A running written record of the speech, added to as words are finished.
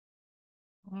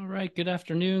All right. Good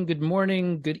afternoon, good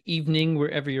morning, good evening,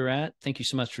 wherever you're at. Thank you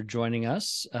so much for joining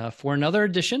us for another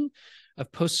edition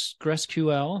of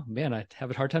PostgreSQL. Man, I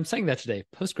have a hard time saying that today.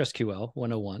 PostgreSQL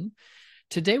 101.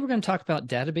 Today, we're going to talk about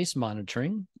database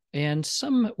monitoring and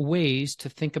some ways to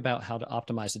think about how to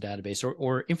optimize the database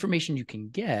or information you can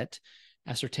get,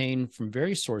 ascertain from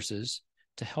various sources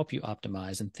to help you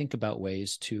optimize and think about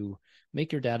ways to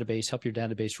make your database, help your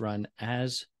database run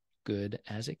as good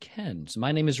as it can. So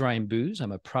my name is Ryan Booz.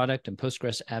 I'm a product and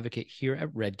Postgres advocate here at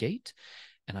Redgate,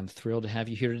 and I'm thrilled to have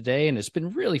you here today. And it's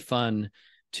been really fun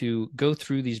to go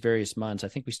through these various months. I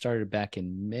think we started back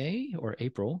in May or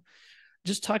April,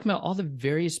 just talking about all the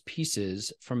various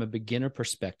pieces from a beginner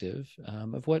perspective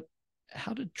of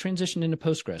how to transition into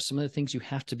Postgres, some of the things you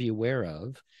have to be aware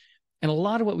of. And a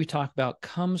lot of what we talk about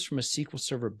comes from a SQL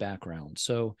Server background.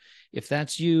 So if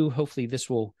that's you, hopefully this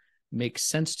will make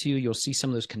sense to you. You'll see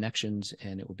some of those connections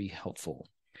and it will be helpful.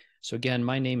 So again,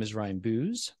 my name is Ryan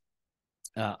Booz.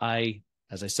 As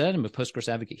I said, I'm a Postgres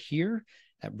advocate here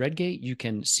at Redgate. You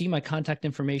can see my contact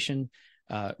information.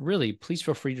 Really, please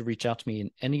feel free to reach out to me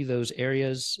in any of those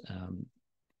areas.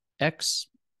 X,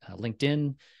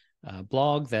 LinkedIn,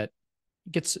 blog that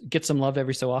gets some love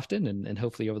every so often. And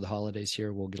hopefully over the holidays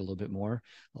here, we'll get a little bit more.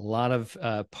 A lot of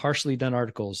partially done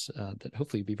articles that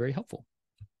hopefully will be very helpful.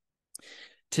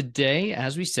 Today,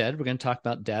 as we said, we're going to talk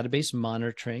about database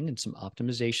monitoring and some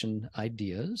optimization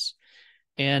ideas.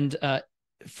 And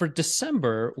for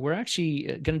December, we're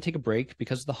actually going to take a break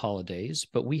because of the holidays,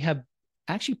 but we have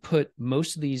actually put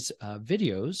most of these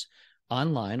videos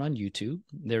online on YouTube.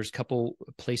 There's a couple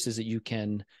places that you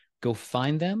can go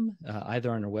find them,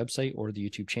 either on our website or the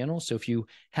YouTube channel. So if you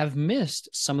have missed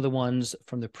some of the ones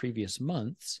from the previous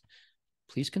months,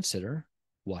 please consider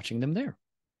watching them there.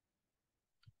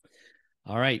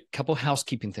 All right, couple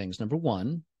housekeeping things. Number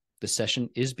one, the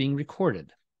session is being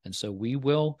recorded. And so we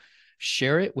will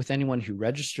share it with anyone who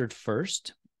registered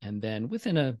first. And then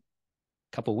within a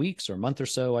couple weeks or a month or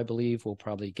so, I believe, we'll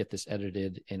probably get this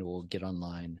edited and it will get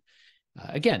online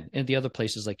again in the other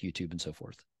places like YouTube and so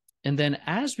forth. And then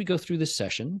as we go through this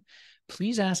session,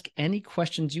 please ask any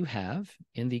questions you have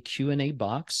in the Q&A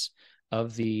box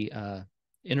of the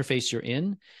interface you're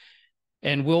in.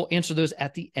 And we'll answer those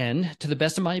at the end to the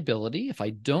best of my ability. If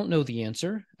I don't know the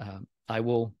answer, I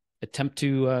will attempt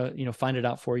to find it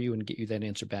out for you and get you that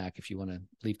answer back if you want to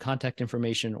leave contact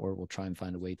information, or we'll try and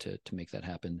find a way to make that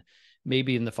happen,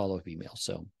 maybe in the follow-up email.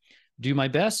 So do my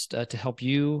best to help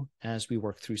you as we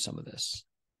work through some of this.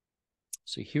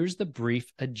 So here's the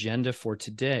brief agenda for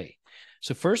today.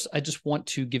 So first, I just want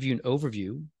to give you an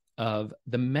overview of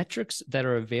the metrics that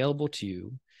are available to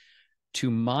you to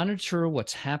monitor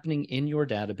what's happening in your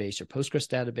database, your Postgres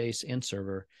database and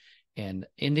server, and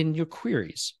in your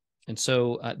queries. And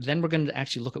so then we're going to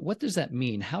actually look at what does that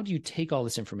mean? How do you take all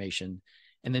this information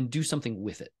and then do something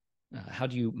with it? How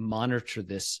do you monitor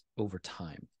this over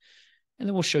time? And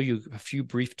then we'll show you a few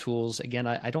brief tools. Again,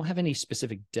 I don't have any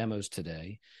specific demos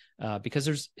today because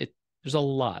there's a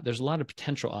lot. There's a lot of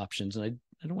potential options, and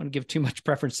I don't want to give too much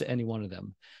preference to any one of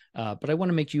them. But I want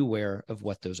to make you aware of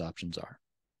what those options are.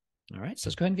 All right, so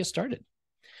let's go ahead and get started.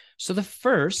 So the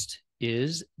first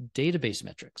is database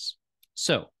metrics.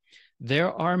 So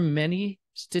there are many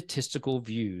statistical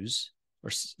views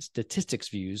or statistics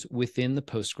views within the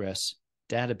Postgres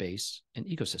database and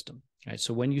ecosystem. Right?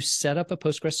 So when you set up a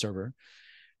Postgres server,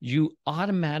 you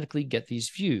automatically get these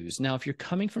views. Now, if you're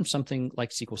coming from something like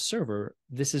SQL Server,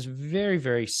 this is very,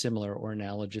 very similar or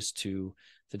analogous to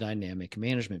the dynamic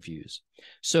management views.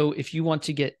 So if you want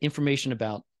to get information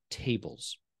about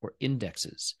tables, or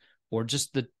indexes, or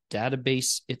just the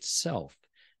database itself,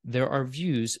 there are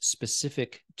views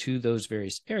specific to those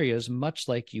various areas, much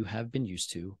like you have been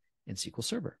used to in SQL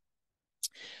Server.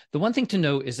 The one thing to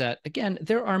note is that, again,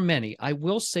 there are many. I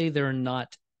will say there are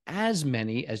not as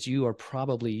many as you are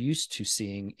probably used to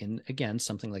seeing in, again,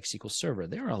 something like SQL Server.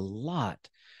 There are a lot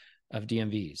of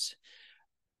DMVs.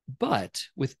 But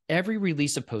with every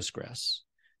release of Postgres,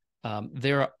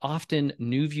 there are often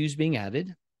new views being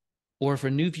added. Or if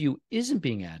a new view isn't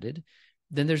being added,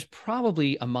 then there's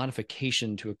probably a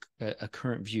modification to a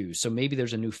current view. So maybe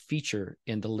there's a new feature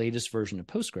in the latest version of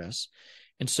Postgres.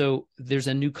 And so there's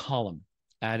a new column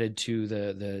added to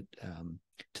the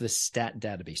stat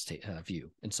database view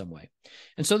in some way.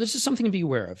 And so this is something to be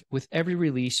aware of. With every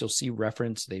release, you'll see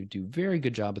reference. They do a very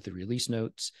good job with the release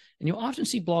notes. And you'll often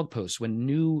see blog posts when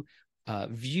new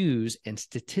views and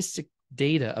statistic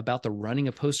data about the running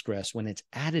of Postgres, when it's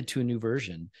added to a new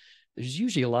version, there's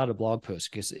usually a lot of blog posts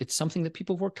because it's something that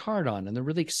people have worked hard on and they're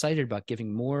really excited about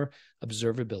giving more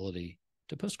observability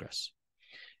to Postgres.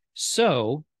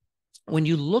 So when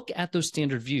you look at those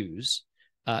standard views,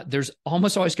 there's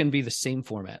almost always going to be the same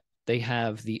format. They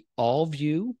have the all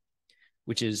view,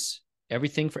 which is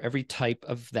everything for every type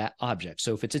of that object.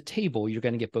 So if it's a table, you're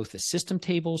going to get both the system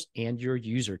tables and your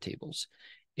user tables.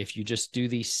 If you just do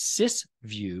the sys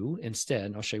view instead,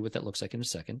 and I'll show you what that looks like in a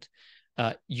second,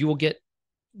 you will get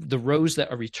the rows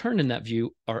that are returned in that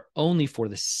view are only for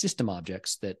the system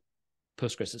objects that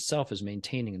Postgres itself is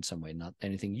maintaining in some way, not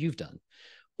anything you've done.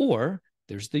 Or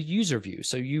there's the user view.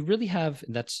 So you really have,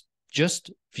 that's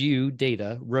just view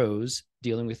data rows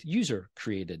dealing with user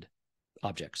created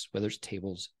objects, whether it's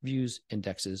tables, views,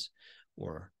 indexes,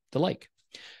 or the like.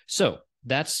 So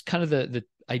that's kind of the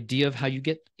idea of how you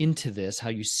get into this, how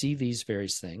you see these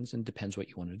various things, and depends what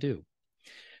you want to do.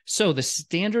 So the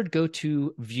standard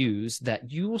go-to views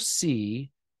that you will see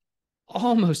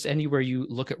almost anywhere you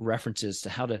look at references to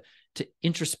how to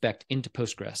introspect into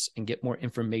Postgres and get more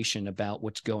information about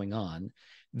what's going on,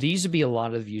 these would be a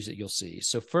lot of the views that you'll see.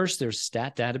 So first, there's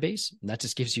stat database, and that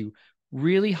just gives you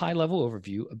really high-level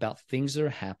overview about things that are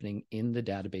happening in the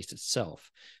database itself.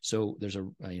 So there's a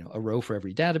row for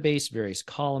every database, various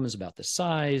columns about the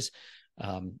size,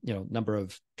 number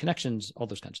of connections, all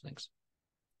those kinds of things.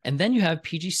 And then you have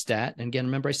PG stat. And again,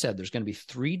 remember I said there's going to be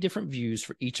 3 different views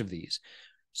for each of these.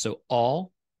 So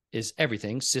all is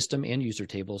everything, system and user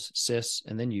tables, sys,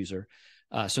 and then user.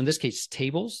 So in this case,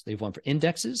 tables, they have one for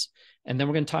indexes. And then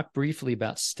we're going to talk briefly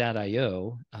about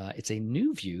stat.io. It's a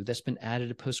new view that's been added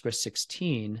to Postgres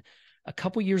 16, a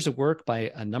couple years of work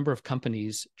by a number of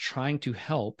companies trying to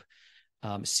help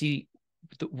see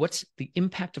what's the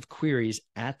impact of queries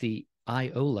at the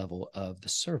IO level of the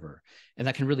server. And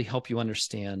that can really help you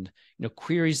understand,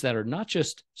 queries that are not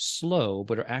just slow,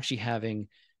 but are actually having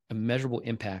a measurable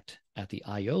impact at the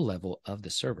IO level of the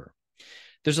server.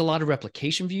 There's a lot of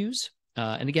replication views.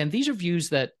 And again, these are views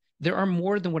that there are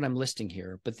more than what I'm listing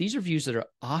here, but these are views that are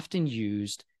often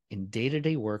used in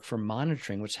day-to-day work for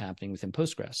monitoring what's happening within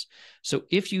Postgres. So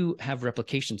if you have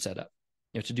replication set up,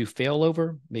 to do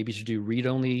failover, maybe to do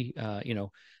read-only,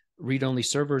 read-only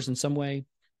servers in some way,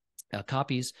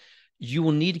 copies, you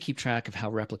will need to keep track of how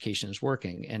replication is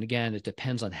working. And again, it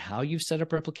depends on how you've set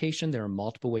up replication. There are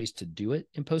multiple ways to do it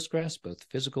in Postgres, both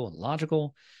physical and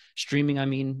logical. Streaming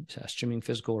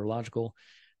physical or logical.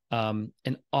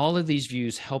 And all of these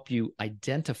views help you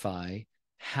identify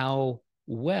how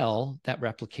well that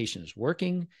replication is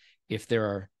working. If there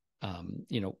are,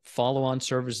 follow-on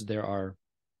servers, there are,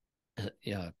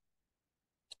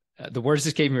 the words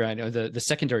just came here. I know the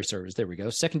secondary servers. There we go.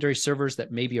 Secondary servers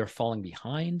that maybe are falling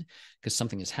behind because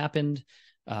something has happened.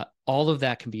 All of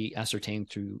that can be ascertained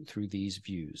through these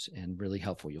views and really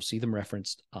helpful. You'll see them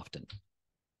referenced often.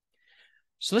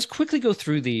 So let's quickly go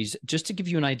through these just to give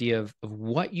you an idea of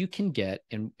what you can get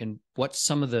and what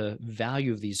some of the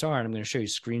value of these are. And I'm going to show you a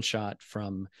screenshot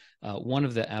from one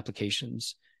of the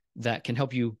applications that can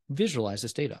help you visualize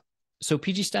this data. So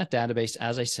PGStat database,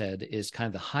 as I said, is kind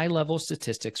of the high-level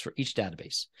statistics for each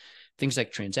database. Things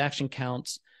like transaction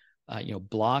counts,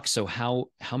 blocks. So how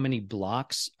many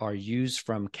blocks are used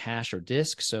from cache or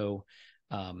disk? So,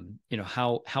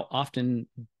 how often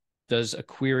does a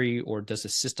query or does the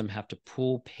system have to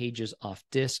pull pages off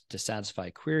disk to satisfy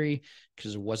a query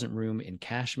because there wasn't room in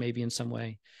cache maybe in some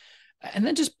way? And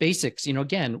then just basics,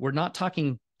 again, we're not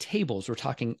talking tables, we're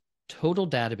talking total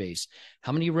database.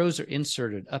 How many rows are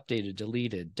inserted, updated,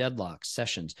 deleted, deadlocks,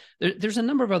 sessions? There's a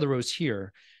number of other rows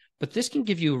here, but this can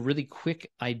give you a really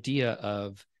quick idea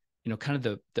of, kind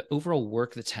of the overall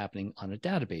work that's happening on a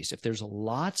database. If there's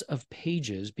lots of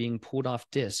pages being pulled off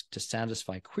disk to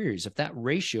satisfy queries, if that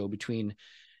ratio between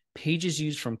pages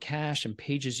used from cache and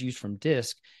pages used from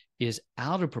disk is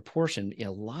out of proportion in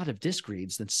a lot of disk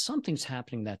reads, then something's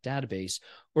happening in that database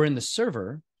or in the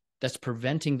server that's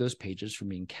preventing those pages from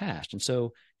being cached. And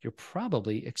so you're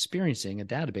probably experiencing a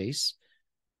database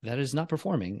that is not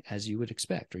performing as you would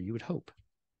expect or you would hope.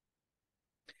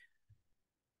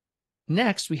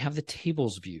 Next, we have the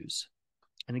tables views.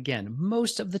 And again,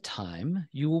 most of the time,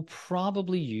 you will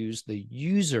probably use the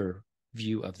user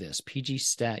view of this,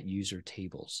 PGStat user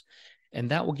tables. And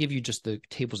that will give you just the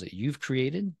tables that you've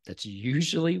created. That's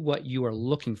usually what you are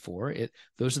looking for.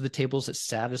 Those are the tables that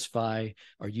satisfy,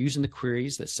 are using the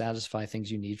queries that satisfy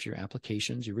things you need for your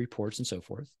applications, your reports, and so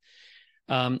forth.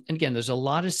 And again, there's a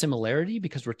lot of similarity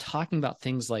because we're talking about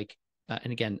things like,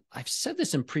 and again, I've said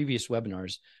this in previous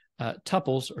webinars,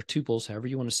 tuples or tuples, however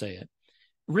you want to say it,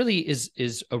 really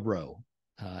is a row.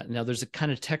 Now, there's a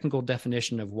kind of technical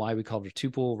definition of why we call it a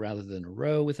tuple rather than a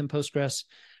row within Postgres,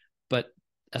 but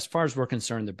as far as we're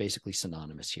concerned, they're basically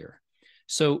synonymous here.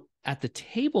 So at the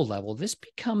table level, this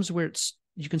becomes where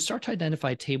you can start to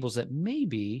identify tables that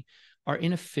maybe are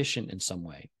inefficient in some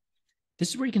way. This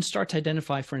is where you can start to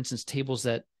identify, for instance, tables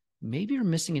that maybe are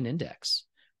missing an index,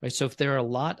 right? So if there are a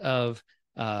lot of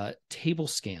table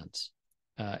scans,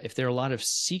 if there are a lot of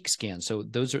seek scans, so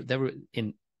that were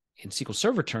in SQL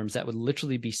Server terms, that would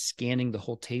literally be scanning the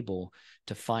whole table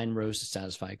to find rows to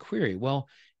satisfy a query. Well,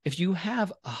 if you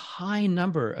have a high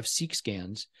number of seek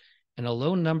scans and a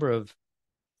low number of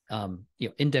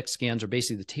index scans, or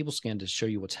basically the table scan to show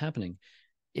you what's happening,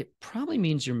 it probably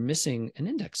means you're missing an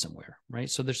index somewhere, right?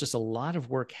 So there's just a lot of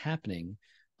work happening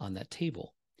on that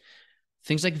table.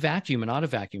 Things like vacuum and auto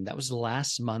vacuum, that was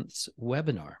last month's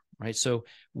webinar, right? So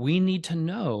we need to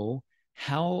know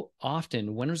how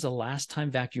often, when was the last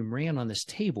time vacuum ran on this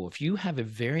table? If you have a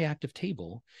very active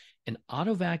table and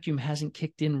auto vacuum hasn't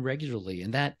kicked in regularly,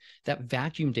 and that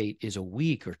vacuum date is a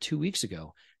week or 2 weeks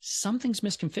ago, something's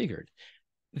misconfigured.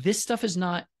 This stuff is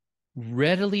not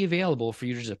readily available for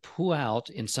you to just pull out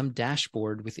in some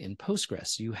dashboard within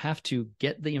Postgres. You have to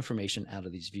get the information out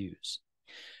of these views.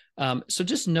 So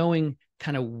just knowing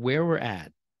kind of where we're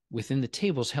at within the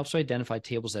tables helps to identify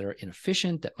tables that are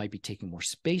inefficient, that might be taking more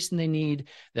space than they need,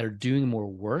 that are doing more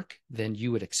work than you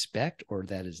would expect or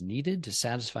that is needed to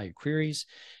satisfy your queries.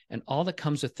 And all that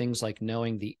comes with things like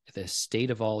knowing the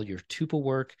state of all your tuple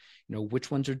work, which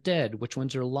ones are dead, which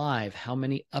ones are live, how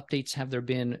many updates have there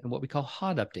been, and what we call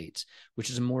hot updates, which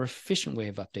is a more efficient way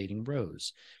of updating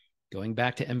rows. Going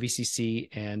back to MVCC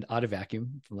and auto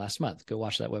vacuum from last month, go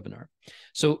watch that webinar.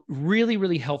 So really,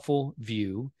 really helpful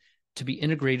view to be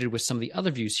integrated with some of the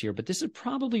other views here, but this is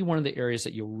probably one of the areas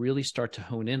that you'll really start to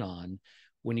hone in on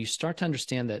when you start to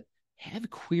understand that I have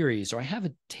queries, or I have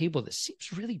a table that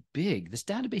seems really big. This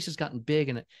database has gotten big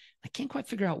and I can't quite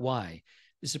figure out why.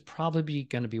 This is probably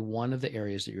going to be one of the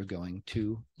areas that you're going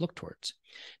to look towards.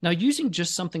 Now, using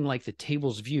just something like the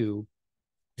tables view,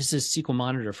 this is SQL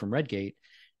Monitor from Redgate,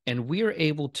 and we are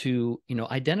able to,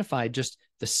 identify just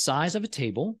the size of a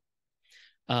table,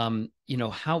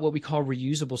 what we call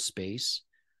reusable space,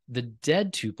 the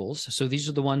dead tuples. So these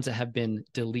are the ones that have been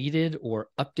deleted, or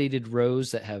updated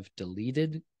rows that have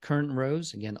deleted current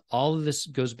rows. Again, all of this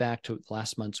goes back to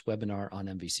last month's webinar on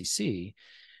MVCC.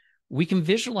 We can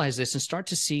visualize this and start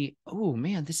to see, oh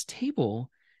man, this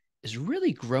table is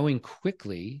really growing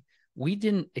quickly. We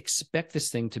didn't expect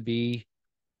this thing to be,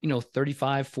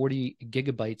 35, 40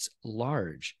 gigabytes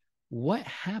large. What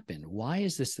happened? Why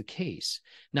is this the case?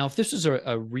 Now, if this is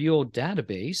a real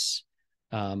database,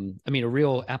 a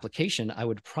real application, I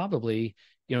would probably,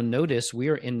 notice we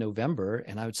are in November,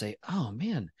 and I would say, oh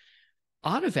man,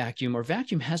 auto vacuum or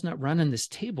vacuum has not run on this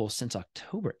table since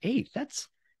October 8th.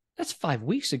 That's 5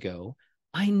 weeks ago.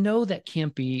 I know that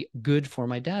can't be good for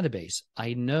my database.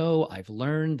 I know I've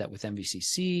learned that with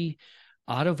MVCC,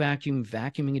 auto vacuum,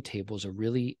 vacuuming a table is a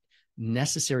really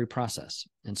necessary process.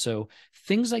 And so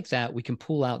things like that we can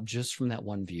pull out just from that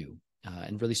one view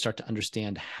and really start to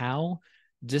understand how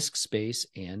disk space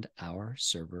and our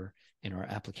server and our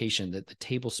application, that the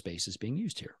table space is being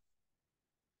used here.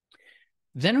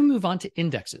 Then we move on to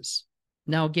indexes.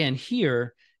 Now, again,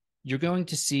 here, you're going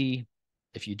to see,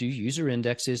 if you do user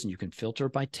indexes and you can filter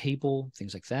by table,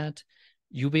 things like that,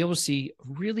 you'll be able to see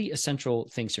really essential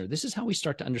things here. This is how we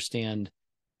start to understand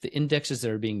the indexes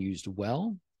that are being used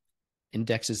well,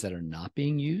 indexes that are not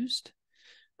being used,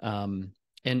 and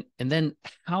then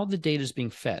how the data is being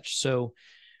fetched. So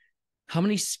how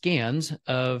many scans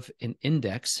of an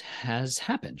index has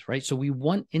happened, right? So we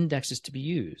want indexes to be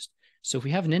used. So if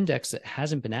we have an index that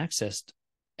hasn't been accessed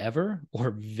ever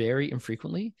or very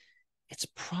infrequently, it's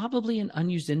probably an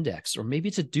unused index, or maybe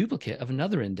it's a duplicate of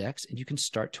another index, and you can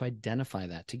start to identify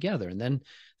that together. And then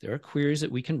there are queries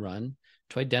that we can run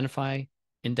to identify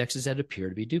indexes that appear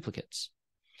to be duplicates.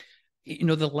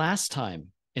 The last time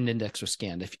an index was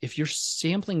scanned, if you're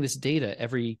sampling this data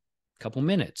every couple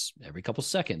minutes, every couple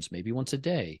seconds, maybe once a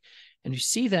day, and you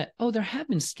see that, oh, there have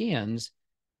been scans,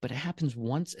 but it happens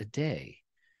once a day.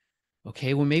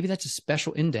 Okay, well, maybe that's a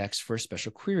special index for a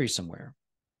special query somewhere.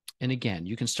 And again,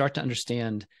 you can start to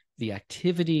understand the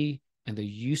activity and the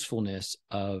usefulness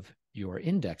of your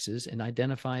indexes and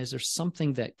identify, is there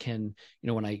something that can,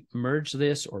 when I merge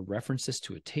this or reference this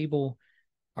to a table,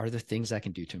 are there things I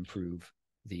can do to improve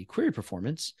the query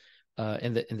performance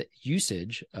and the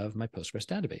usage of my Postgres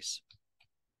database?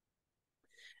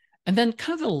 And then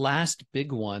kind of the last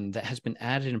big one that has been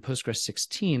added in Postgres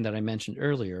 16 that I mentioned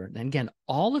earlier. And again,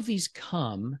 all of these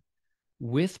come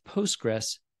with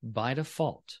Postgres by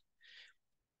default.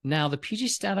 Now, the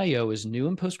pgstat.io is new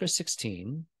in Postgres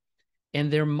 16,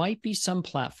 and there might be some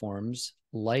platforms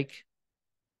like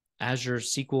Azure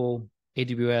SQL,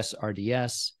 AWS,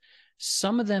 RDS.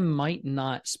 Some of them might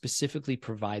not specifically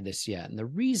provide this yet. And the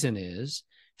reason is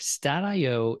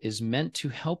Stat.io is meant to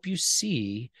help you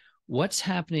see what's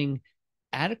happening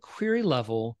at a query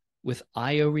level with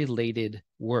IO related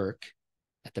work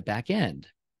at the back end.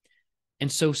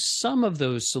 And so some of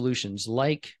those solutions,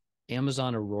 like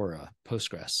Amazon Aurora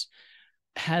Postgres,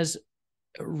 has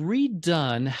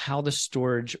redone how the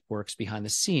storage works behind the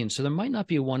scenes. So there might not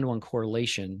be a one-to-one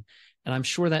correlation. And I'm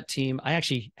sure that team, I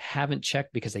actually haven't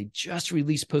checked because they just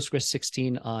released Postgres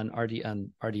 16 on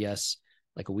RDS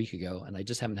like a week ago, and I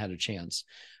just haven't had a chance.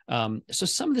 So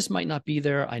some of this might not be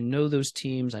there. I know those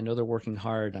teams. I know they're working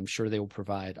hard. I'm sure they will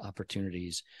provide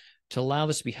opportunities to allow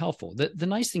this to be helpful. The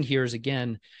nice thing here is,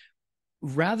 again,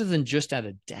 rather than just at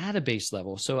a database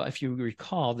level. So if you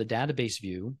recall, the database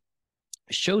view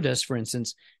showed us, for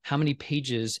instance, how many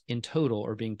pages in total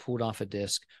are being pulled off a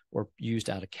disk or used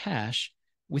out of cache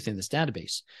within this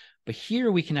database. But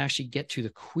here we can actually get to the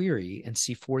query and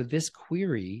see, for this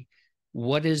query,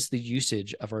 what is the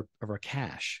usage of our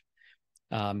cache?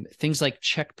 Things like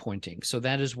checkpointing. So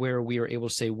that is where we are able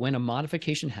to say when a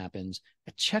modification happens,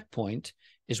 a checkpoint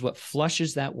is what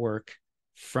flushes that work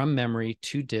from memory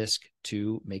to disk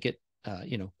to make it,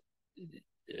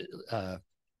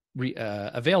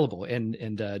 available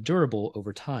and durable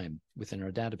over time within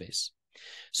our database.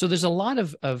 So there's a lot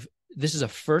of this is a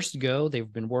first go. They've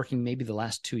been working maybe the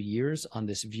last 2 years on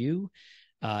this view,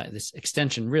 this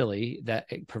extension really that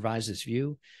provides this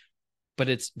view, but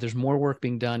there's more work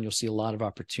being done. You'll see a lot of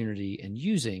opportunity in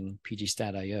using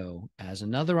pgstat.io as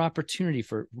another opportunity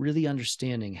for really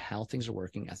understanding how things are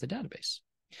working at the database.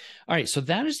 All right, so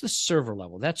that is the server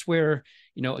level. That's where,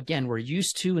 again, we're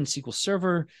used to in SQL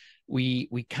Server, we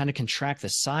kind of can track the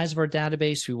size of our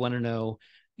database. We want to know,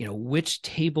 which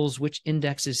tables, which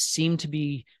indexes seem to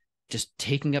be just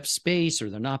taking up space, or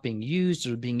they're not being used,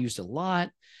 or being used a lot.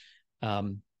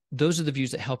 Those are the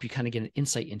views that help you kind of get an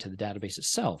insight into the database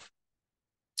itself.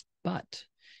 But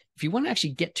if you want to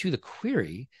actually get to the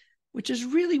query, which is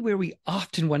really where we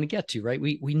often want to get to, right?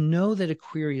 We know that a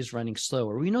query is running slow,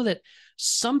 or we know that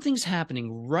something's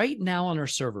happening right now on our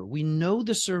server. We know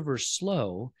the server's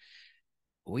slow.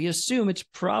 We assume it's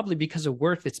probably because of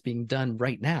work that's being done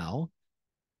right now.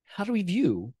 How do we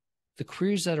view the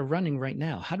queries that are running right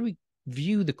now? How do we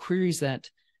view the queries that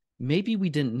maybe we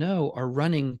didn't know are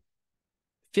running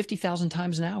 50,000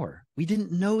 times an hour? We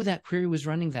didn't know that query was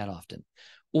running that often.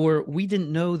 Or we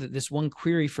didn't know that this one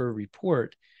query for a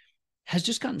report has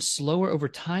just gotten slower over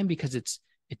time because it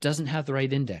doesn't have the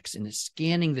right index, and it's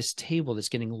scanning this table that's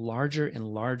getting larger and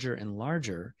larger and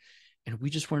larger, and we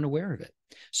just weren't aware of it.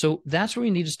 So that's where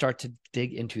we need to start to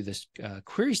dig into this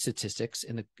query statistics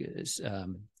in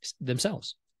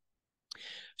themselves.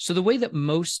 So the way that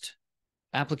most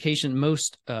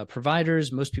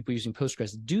providers, most people using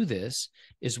Postgres do this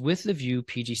is with the view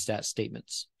pgstat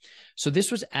statements. So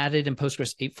this was added in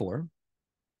Postgres 8.4,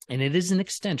 and it is an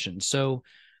extension. So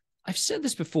I've said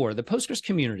this before, the Postgres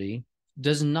community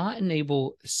does not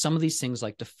enable some of these things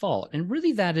like default. And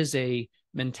really that is a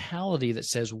mentality that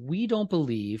says we don't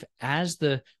believe, as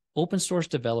the open source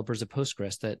developers of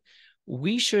Postgres, that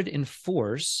we should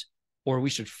enforce, or we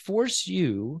should force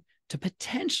you to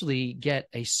potentially get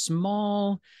a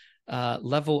small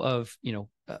level of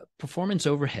performance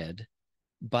overhead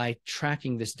by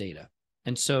tracking this data.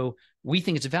 And so we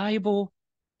think it's valuable.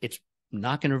 It's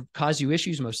not going to cause you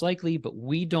issues most likely, but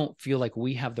we don't feel like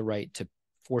we have the right to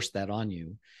force that on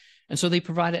you. And so they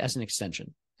provide it as an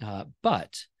extension.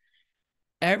 But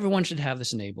everyone should have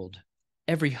this enabled.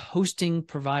 Every hosting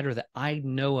provider that I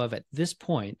know of at this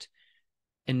point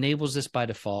enables this by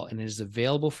default, and it is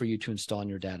available for you to install in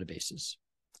your databases.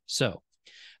 So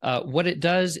what it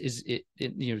does is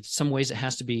some ways it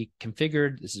has to be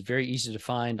configured. This is very easy to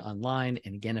find online.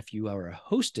 And again, if you're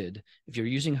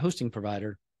using a hosting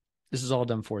provider, this is all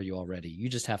done for you already. You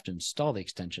just have to install the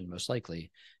extension, most likely,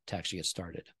 to actually get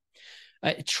started.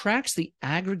 It tracks the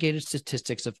aggregated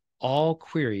statistics of all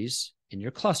queries in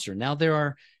your cluster. Now, there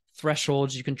are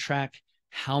thresholds. You can track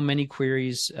how many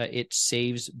queries it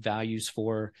saves values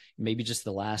for, maybe just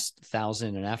the last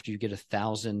 1,000. And after you get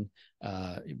 1,000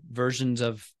 versions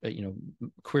of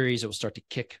queries, it will start to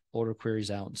kick older queries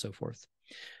out and so forth.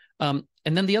 And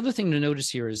then the other thing to notice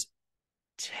here is,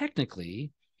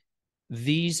 technically,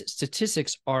 these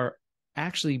statistics are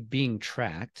actually being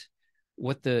tracked.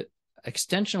 What the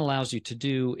extension allows you to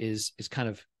do is kind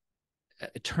of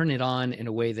turn it on in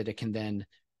a way that it can then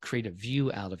create a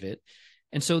view out of it.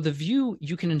 And so the view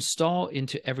you can install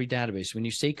into every database. When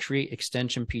you say create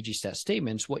extension pgstat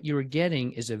statements, what you're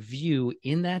getting is a view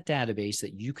in that database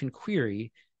that you can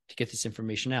query to get this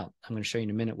information out. I'm going to show you in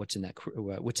a minute what's in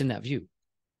that view.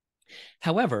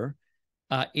 However,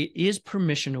 it is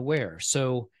permission aware.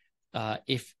 So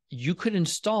if you could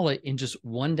install it in just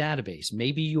one database,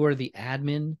 maybe you are the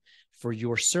admin for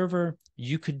your server,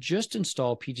 you could just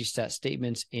install pgstat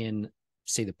statements in,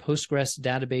 say, the Postgres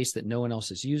database that no one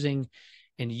else is using,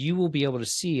 and you will be able to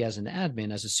see as an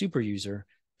admin, as a super user,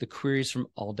 the queries from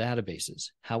all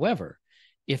databases. However,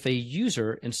 if a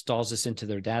user installs this into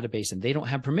their database and they don't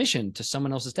have permission to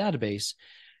someone else's database,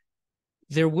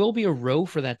 there will be a row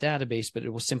for that database, but it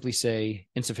will simply say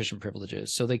insufficient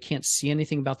privileges. So they can't see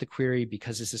anything about the query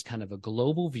because this is kind of a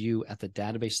global view at the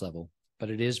database level, but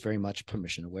it is very much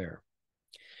permission aware.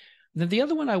 Then the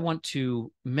other one I want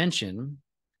to mention,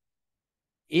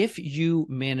 if you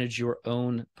manage your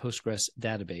own Postgres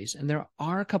database, and there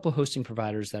are a couple of hosting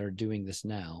providers that are doing this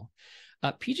now,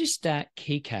 pgstat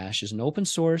kcache is an open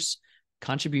source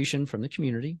contribution from the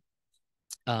community.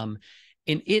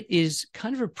 And it is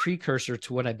kind of a precursor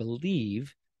to what I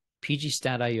believe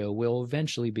pgstat.io will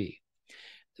eventually be.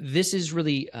 This is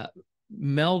really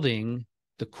melding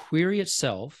the query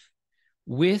itself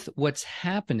with what's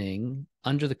happening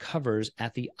under the covers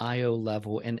at the IO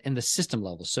level and the system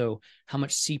level. So how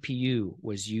much CPU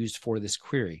was used for this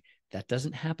query? That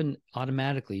doesn't happen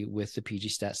automatically with the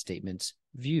pgstat statements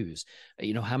views.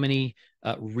 How many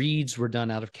reads were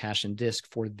done out of cache and disk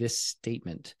for this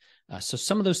statement? So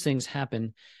some of those things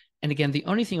happen. And again, the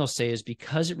only thing I'll say is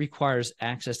because it requires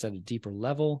access at a deeper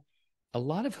level, a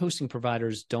lot of hosting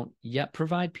providers don't yet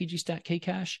provide pgstat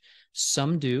kcache.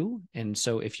 Some do. And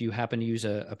so if you happen to use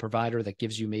a provider that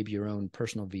gives you maybe your own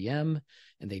personal VM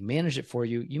and they manage it for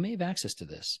you, you may have access to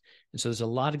this. And so there's a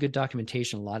lot of good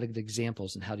documentation, a lot of good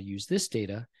examples on how to use this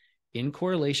data in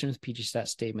correlation with pgstat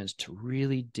statements to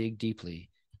really dig deeply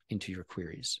into your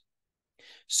queries.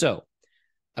 So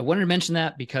I wanted to mention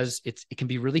that because it can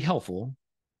be really helpful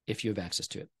if you have access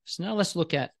to it. So now let's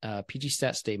look at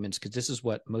pgstat statements, because this is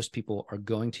what most people are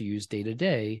going to use day to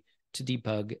day to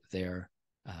debug their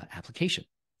application.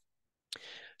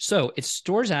 So it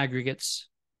stores aggregates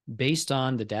based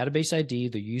on the database ID,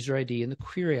 the user ID, and the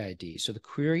query ID. So the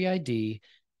query ID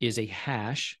is a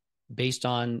hash based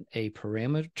on a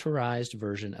parameterized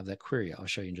version of that query. I'll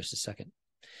show you in just a second.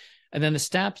 And then the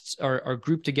stats are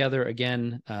grouped together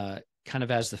again, kind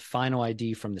of as the final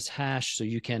ID from this hash. So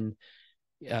you can,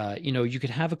 you could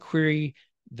have a query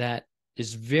that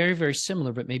is very, very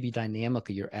similar, but maybe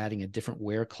dynamically you're adding a different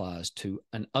where clause to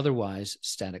an otherwise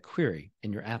static query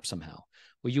in your app somehow.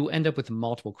 Well, you'll end up with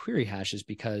multiple query hashes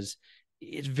because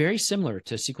it's very similar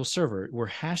to SQL Server. We're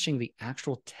hashing the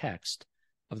actual text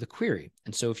of the query.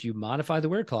 And so if you modify the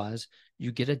where clause,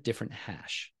 you get a different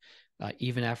hash,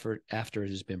 even after it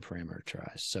has been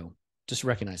parameterized. So just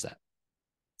recognize that.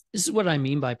 This is what I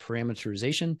mean by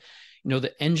parameterization.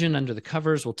 The engine under the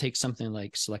covers will take something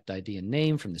like select ID and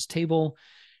name from this table,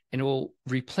 and it will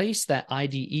replace that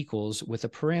ID equals with a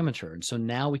parameter. And so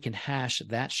now we can hash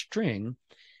that string.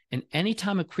 And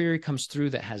anytime a query comes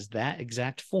through that has that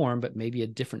exact form, but maybe a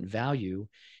different value,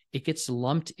 it gets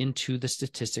lumped into the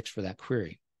statistics for that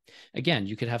query. Again,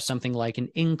 you could have something like an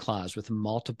in clause with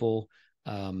multiple,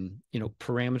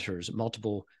 parameters,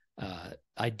 multiple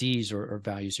IDs or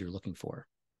values you're looking for.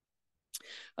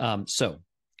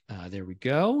 There we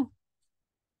go.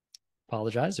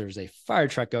 Apologize. There's a fire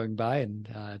truck going by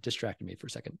and distracted me for a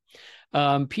second.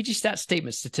 pgstat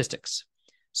statement statistics.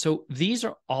 So these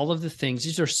are all of the things.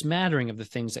 These are a smattering of the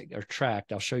things that are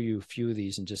tracked. I'll show you a few of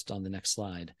these in just on the next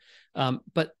slide.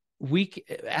 But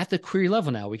at the query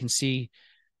level now, we can see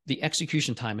the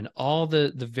execution time and all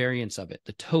the variance of it,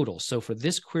 the total. So for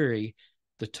this query,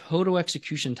 the total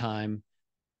execution time,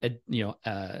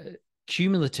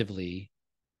 cumulatively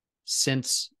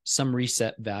since some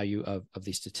reset value of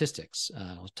these statistics.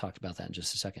 I'll talk about that in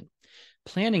just a second.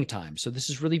 Planning time. So this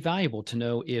is really valuable to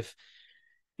know if,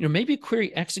 maybe a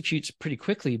query executes pretty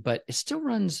quickly, but it still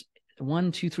runs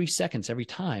 1, 2, 3 seconds every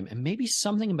time. And maybe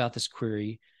something about this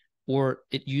query, or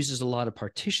it uses a lot of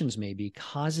partitions maybe,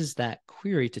 causes that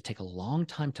query to take a long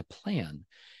time to plan.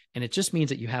 And it just means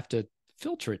that you have to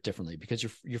filter it differently because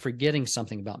you're forgetting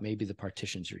something about maybe the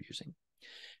partitions you're using.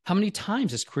 How many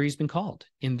times this query has been called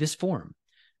in this form,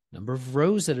 number of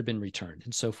rows that have been returned,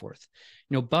 and so forth.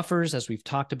 Buffers, as we've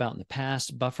talked about in the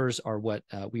past, buffers are what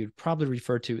we would probably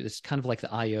refer to. It's kind of like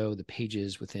the IO, the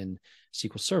pages within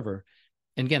SQL Server.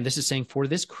 And again, this is saying for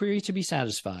this query to be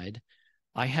satisfied,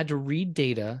 I had to read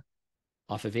data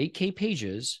off of 8K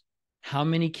pages. How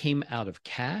many came out of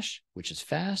cache, which is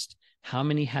fast? How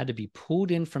many had to be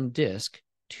pulled in from disk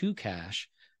to cache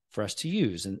for us to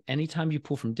use? And anytime you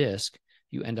pull from disk,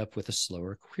 you end up with a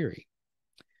slower query.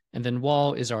 And then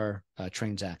WAL is our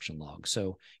transaction log.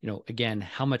 So, again,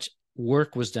 how much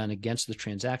work was done against the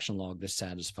transaction log to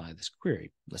satisfy this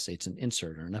query? Let's say it's an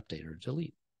insert or an update or a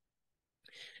delete.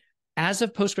 As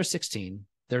of Postgres 16,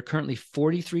 there are currently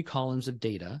 43 columns of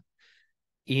data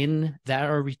that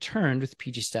are returned with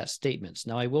pgstat statements.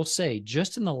 Now, I will say,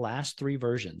 just in the last 3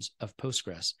 versions of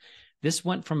Postgres, this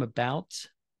went from about,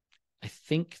 I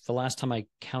think the last time I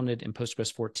counted in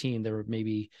Postgres 14, there were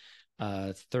maybe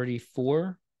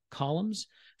 34 columns.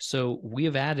 So we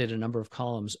have added a number of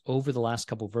columns over the last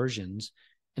couple of versions.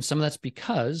 And some of that's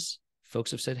because folks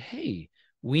have said, hey,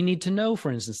 we need to know,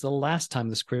 for instance, the last time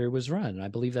this query was run. And I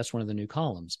believe that's one of the new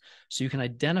columns. So you can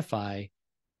identify,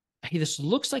 hey, this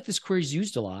looks like this query is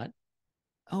used a lot.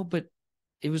 Oh, but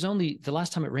it was only the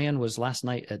last time it ran was last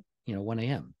night at 1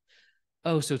 a.m.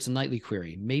 Oh, so it's a nightly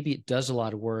query. Maybe it does a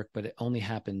lot of work, but it only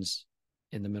happens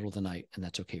in the middle of the night, and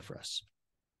that's okay for us.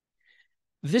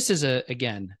 This is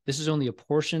this is only a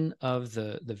portion of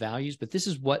the values, but this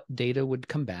is what data would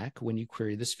come back when you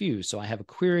query this view. So I have a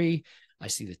query, I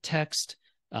see the text.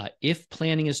 If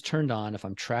planning is turned on, if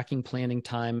I'm tracking planning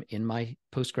time in my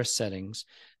Postgres settings,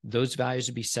 those values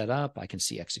would be set up. I can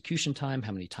see execution time,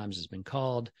 how many times it's been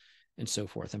called, and so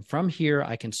forth. And from here,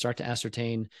 I can start to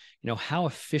ascertain, how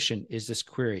efficient is this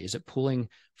query? Is it pulling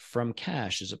from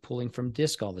cache? Is it pulling from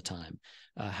disk all the time?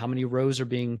 How many rows are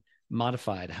being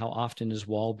modified? How often is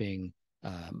wall being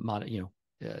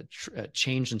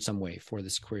changed in some way for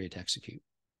this query to execute?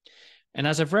 And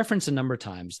as I've referenced a number of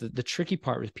times, the tricky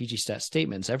part with pgstat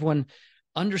statements, everyone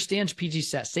understands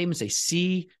pgstat statements. They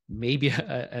see maybe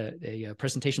a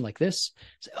presentation like this,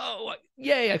 say, oh,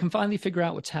 yay, I can finally figure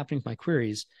out what's happening with my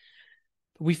queries.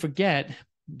 But we forget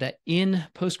that in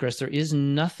Postgres, there is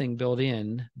nothing built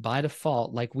in by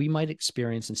default like we might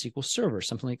experience in SQL Server,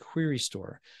 something like Query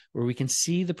Store, where we can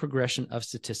see the progression of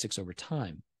statistics over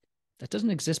time. That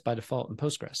doesn't exist by default in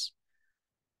Postgres.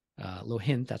 Little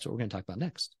hint, that's what we're going to talk about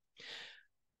next.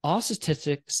 All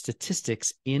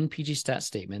statistics in pgstat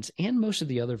statements and most of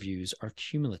the other views are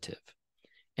cumulative,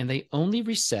 and they only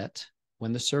reset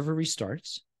when the server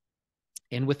restarts.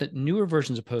 And with the newer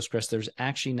versions of Postgres, there's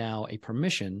actually now a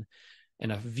permission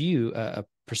and a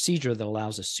procedure that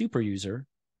allows a super user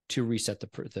to reset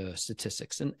the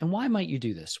statistics. And why might you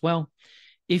do this? Well,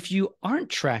 if you aren't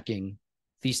tracking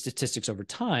these statistics over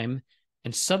time,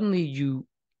 and suddenly you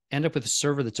end up with a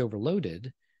server that's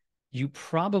overloaded, you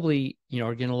probably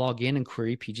are going to log in and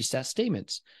query pgstat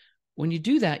statements. When you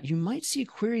do that, you might see a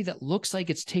query that looks like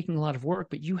it's taking a lot of work,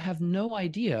 but you have no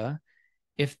idea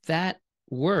if that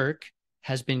work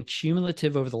has been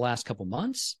cumulative over the last couple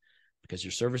months because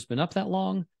your server's been up that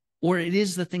long, or it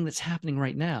is the thing that's happening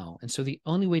right now. And so the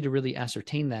only way to really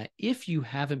ascertain that, if you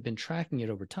haven't been tracking it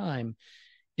over time,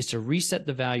 is to reset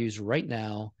the values right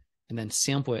now and then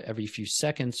sample it every few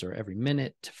seconds or every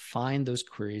minute to find those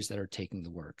queries that are taking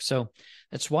the work. So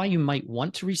that's why you might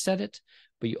want to reset it,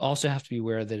 but you also have to be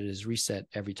aware that it is reset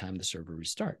every time the server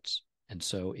restarts. And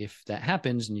so if that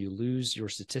happens and you lose your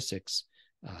statistics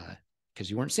because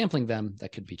you weren't sampling them,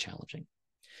 that could be challenging.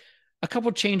 A couple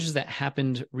of changes that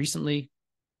happened recently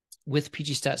with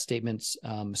pgstat statements.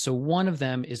 So one of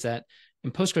them is that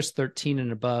in Postgres 13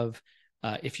 and above,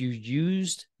 if you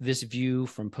used this view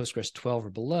from Postgres 12 or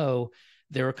below,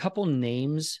 there are a couple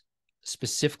names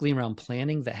specifically around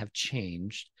planning that have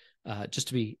changed just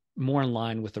to be more in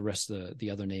line with the rest of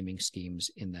the other naming schemes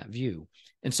in that view.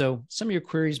 And so some of your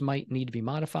queries might need to be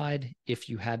modified if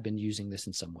you had been using this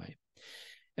in some way.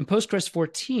 In Postgres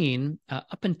 14,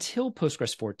 up until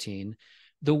Postgres 14,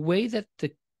 the way that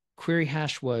the query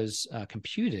hash was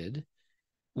computed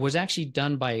was actually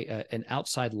done by an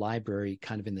outside library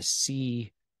kind of in the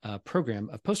C program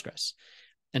of Postgres.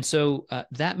 And so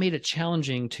that made it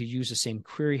challenging to use the same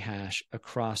query hash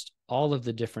across all of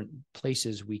the different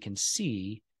places we can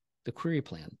see the query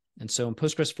plan. And so in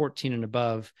Postgres 14 and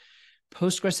above,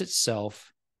 Postgres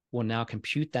itself will now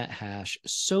compute that hash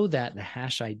so that the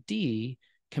hash ID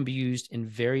can be used in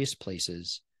various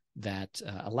places that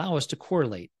allow us to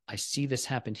correlate. I see this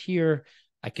happened here.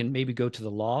 I can maybe go to the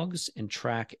logs and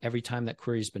track every time that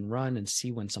query has been run and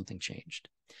see when something changed.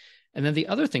 And then the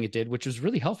other thing it did, which was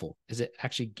really helpful, is it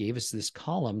actually gave us this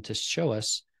column to show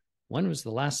us when was the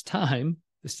last time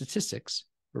the statistics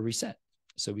were reset.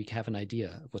 So we have an idea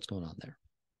of what's going on there.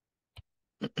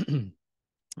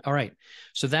 All right.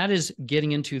 So that is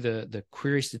getting into the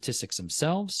query statistics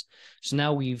themselves. So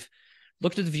now we've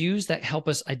looked at the views that help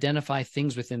us identify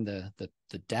things within the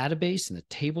database and the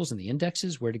tables and the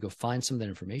indexes, where to go find some of that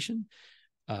information.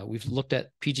 We've looked at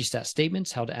pgstat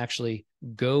statements, how to actually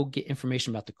go get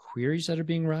information about the queries that are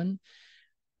being run.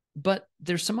 But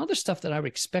there's some other stuff that I would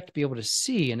expect to be able to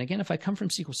see. And again, if I come from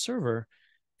SQL Server,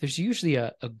 there's usually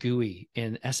a GUI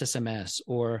in SSMS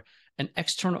or an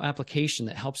external application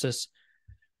that helps us,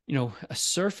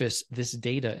 surface this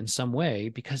data in some way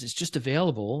because it's just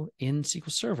available in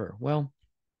SQL Server. Well,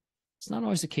 it's not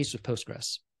always the case with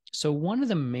Postgres. So one of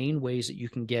the main ways that you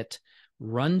can get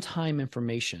runtime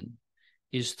information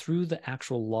is through the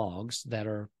actual logs that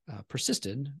are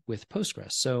persisted with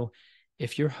Postgres. So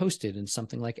if you're hosted in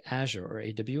something like Azure or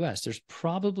AWS, there's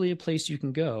probably a place you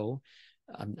can go.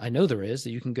 I know there is,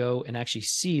 that you can go and actually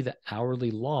see the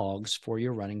hourly logs for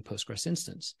your running Postgres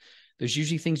instance. There's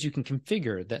usually things you can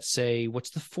configure that say,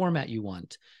 what's the format you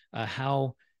want?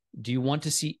 How do you want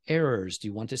to see errors? Do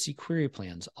you want to see query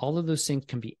plans? All of those things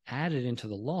can be added into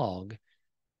the log,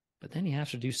 but then you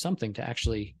have to do something to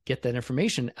actually get that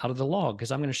information out of the log,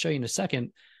 because I'm going to show you in a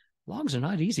second, logs are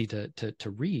not easy to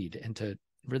read and to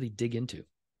really dig into.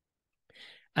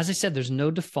 As I said, there's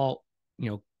no default,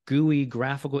 GUI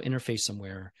graphical interface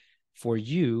somewhere for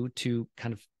you to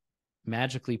kind of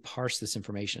magically parse this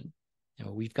information.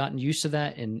 We've gotten used to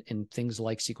that in things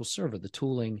like SQL Server. The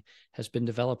tooling has been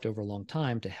developed over a long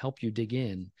time to help you dig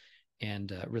in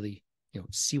and really,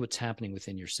 see what's happening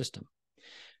within your system.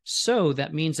 So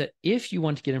that means that if you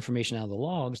want to get information out of the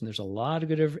logs, and there's a lot of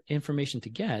good information to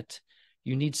get,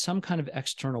 you need some kind of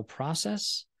external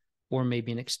process or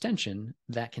maybe an extension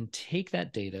that can take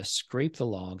that data, scrape the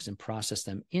logs, and process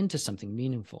them into something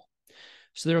meaningful.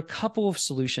 So there are a couple of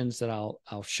solutions that I'll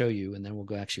show you, and then we'll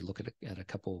go actually look at a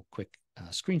couple quick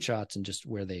screenshots and just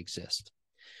where they exist.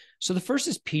 So the first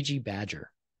is PG Badger.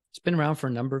 It's been around for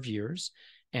a number of years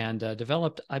and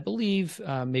developed, I believe,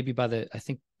 maybe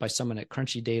by someone at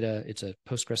Crunchy Data. It's a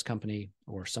Postgres company,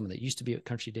 or someone that used to be at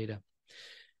Crunchy Data.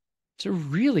 It's a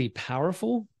really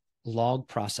powerful log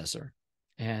processor.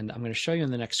 And I'm going to show you on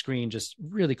the next screen just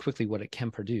really quickly what it can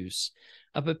produce.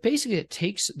 But basically, it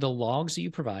takes the logs that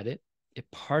you provide it, it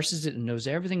parses it and knows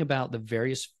everything about the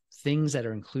various things that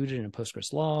are included in a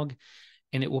Postgres log,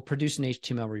 and it will produce an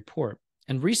HTML report.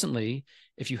 And recently,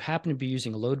 if you happen to be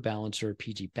using a load balancer,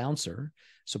 PG Bouncer,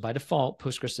 so by default,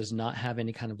 Postgres does not have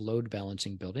any kind of load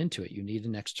balancing built into it. You need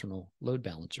an external load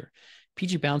balancer.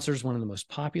 PG Bouncer is one of the most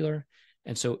popular.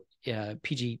 And so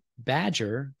PG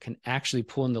Badger can actually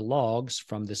pull in the logs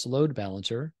from this load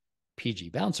balancer, PG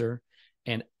Bouncer,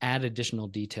 and add additional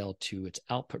detail to its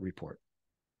output report.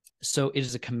 So it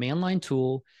is a command line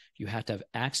tool. You have to have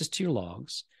access to your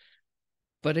logs.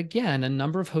 But again, a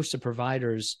number of hosted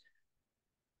providers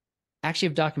actually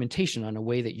have documentation on a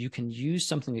way that you can use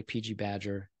something like PG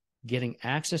Badger, getting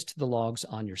access to the logs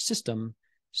on your system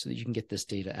so that you can get this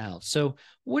data out. So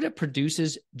what it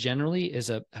produces generally is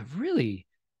a really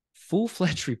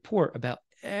full-fledged report about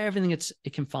everything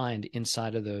it can find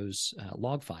inside of those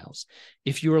log files.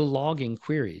 If you're logging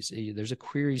queries, there's a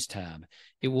queries tab.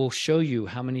 It will show you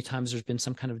how many times there's been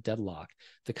some kind of deadlock,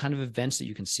 the kind of events that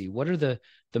you can see. What are the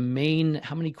main,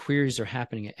 how many queries are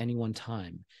happening at any one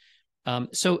time?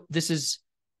 So it's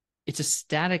a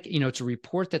static, it's a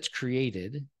report that's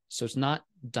created. So it's not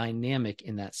dynamic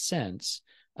in that sense,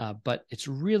 but it's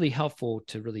really helpful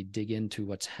to really dig into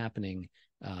what's happening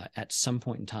at some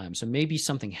point in time. So maybe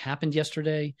something happened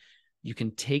yesterday. You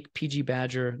can take PG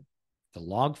Badger, the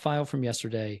log file from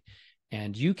yesterday,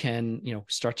 and you can,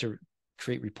 start to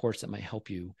create reports that might help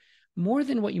you more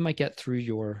than what you might get through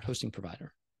your hosting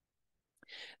provider.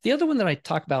 The other one that I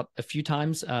talk about a few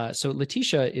times, so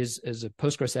Letitia is a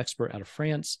Postgres expert out of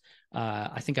France.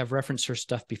 I think I've referenced her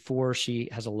stuff before. She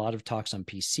has a lot of talks on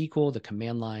PSQL, the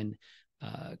command line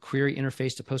query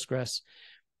interface to Postgres.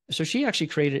 So she actually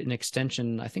created an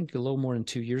extension, I think a little more than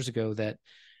 2 years ago, that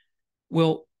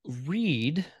will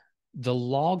read the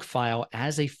log file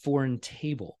as a foreign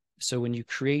table. So when you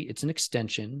create, it's an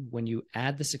extension. When you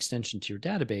add this extension to your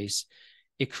database,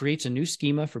 it creates a new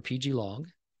schema for PG log.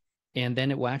 And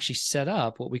then it will actually set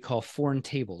up what we call foreign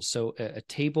tables. So a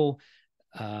table,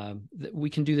 we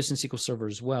can do this in SQL Server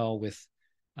as well with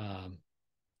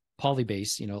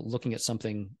Polybase, looking at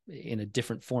something in a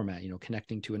different format,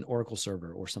 connecting to an Oracle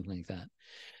server or something like that.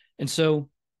 And so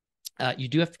you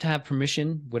do have to have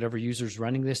permission, whatever user's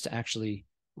running this, to actually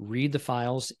read the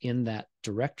files in that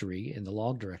directory, in the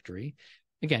log directory.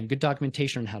 Again, good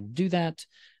documentation on how to do that.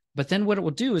 But then what it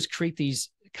will do is create these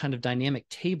kind of dynamic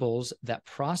tables that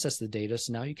process the data.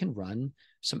 So now you can run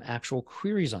some actual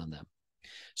queries on them.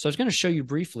 So I was going to show you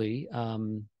briefly. I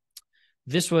meant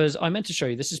to show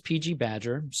you, this is PG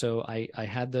Badger. So I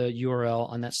had the URL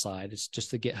on that slide. It's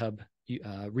just the GitHub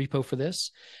repo for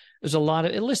this. There's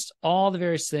it lists all the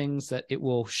various things that it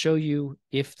will show you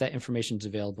if that information is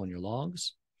available in your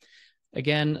logs.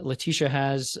 Again, Letitia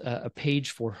has a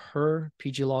page for her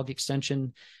PG log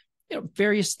extension.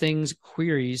 Various things,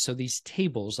 queries. So these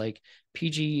tables like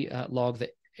PG log, the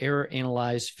error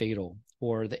analyzed fatal,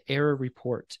 or the error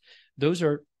report, those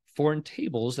are foreign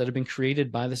tables that have been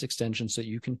created by this extension so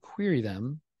you can query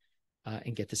them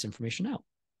and get this information out.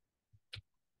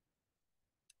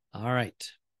 All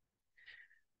right.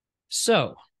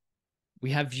 So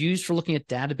we have views for looking at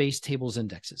database tables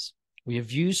indexes. We have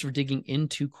views for digging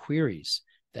into queries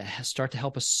that start to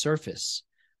help us surface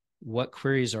what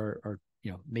queries are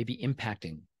maybe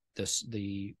impacting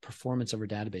the performance of our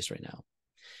database right now.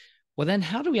 Well, then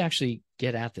how do we actually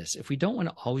get at this? If we don't want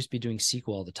to always be doing SQL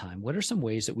all the time, what are some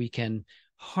ways that we can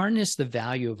harness the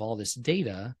value of all this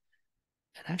data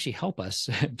and actually help us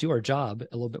do our job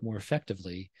a little bit more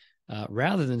effectively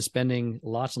rather than spending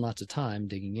lots and lots of time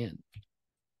digging in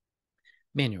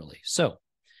manually? So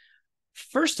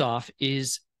first off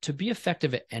is to be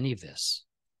effective at any of this,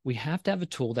 we have to have a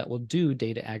tool that will do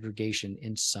data aggregation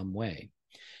in some way.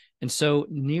 And so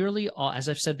nearly all, as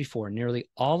I've said before, nearly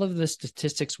all of the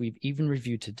statistics we've even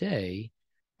reviewed today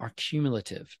are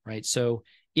cumulative, right? So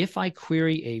if I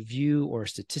query a view or a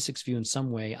statistics view in some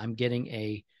way, I'm getting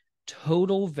a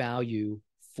total value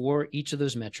for each of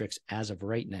those metrics as of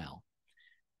right now.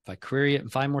 If I query it in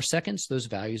 5 more seconds, those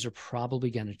values are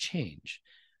probably going to change.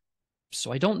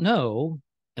 So I don't know,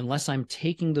 unless I'm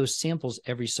taking those samples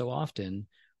every so often,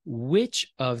 which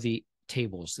of the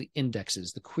tables, the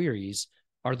indexes, the queries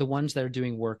are the ones that are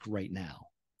doing work right now.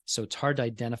 So it's hard to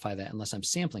identify that unless I'm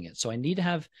sampling it. So I need to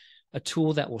have a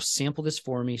tool that will sample this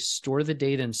for me, store the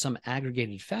data in some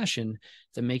aggregated fashion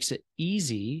that makes it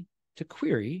easy to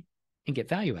query and get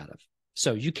value out of.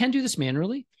 So you can do this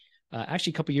manually.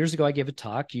 Actually, a couple of years ago, I gave a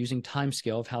talk using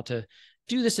timescale of how to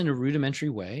do this in a rudimentary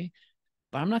way.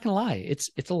 But I'm not going to lie, it's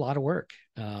a lot of work.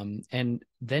 And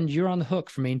then you're on the hook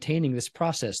for maintaining this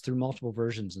process through multiple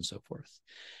versions and so forth.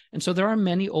 And so there are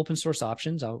many open source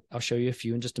options. I'll show you a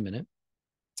few in just a minute.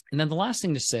 And then the last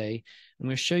thing to say, I'm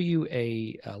going to show you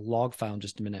a log file in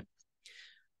just a minute.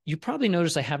 You probably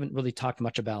noticed I haven't really talked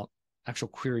much about actual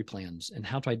query plans and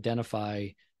how to identify,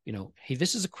 hey,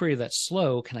 this is a query that's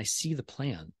slow. Can I see the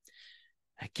plan?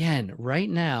 Again, right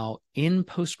now in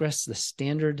Postgres, the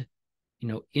standard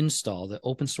install, the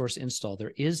open source install,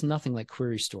 there is nothing like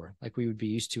query store like we would be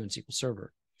used to in SQL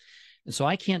Server. And so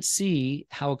I can't see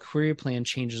how a query plan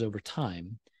changes over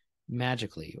time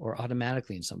magically or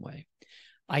automatically in some way.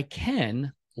 I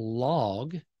can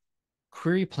log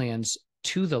query plans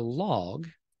to the log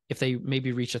if they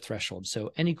maybe reach a threshold.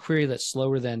 So any query that's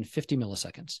slower than 50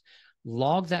 milliseconds,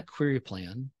 log that query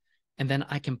plan, and then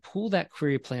I can pull that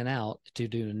query plan out to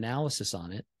do an analysis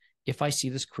on it if I see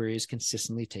this query is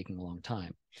consistently taking a long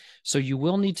time. So you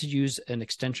will need to use an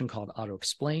extension called auto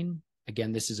explain.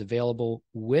 Again, this is available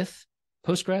with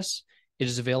Postgres. It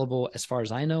is available, as far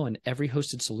as I know, in every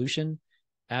hosted solution,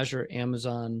 Azure,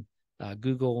 Amazon,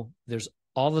 Google. There's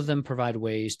all of them provide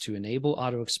ways to enable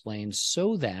auto explain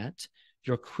so that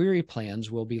your query plans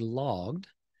will be logged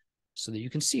so that you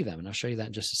can see them. And I'll show you that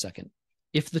in just a second.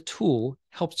 If the tool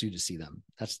helps you to see them,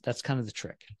 that's kind of the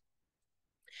trick.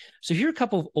 So here are a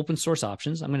couple of open source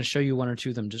options. I'm going to show you one or two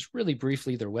of them just really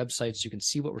briefly, their websites, so you can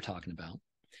see what we're talking about.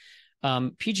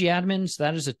 pgadmins,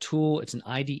 that is a tool. It's an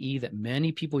IDE that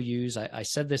many people use. I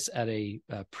said this at a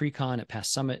pre-con at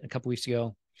Past Summit a couple weeks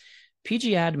ago.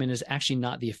 pgadmin is actually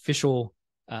not the official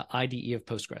IDE of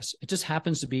Postgres. It just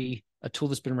happens to be a tool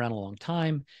that's been around a long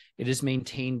time. It is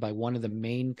maintained by one of the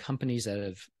main companies that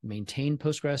have maintained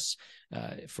Postgres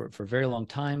for a very long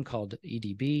time, called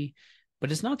EDB.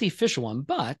 But it's not the official one,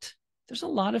 but there's a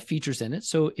lot of features in it.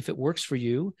 So if it works for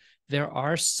you, there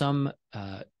are some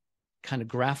kind of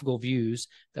graphical views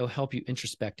that will help you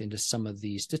introspect into some of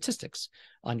the statistics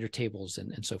on your tables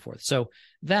and so forth. So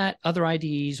that other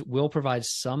IDEs will provide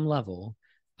some level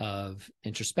of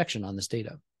introspection on this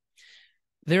data.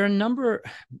 There are a number,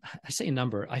 I say a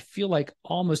number, I feel like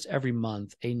almost every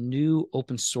month, a new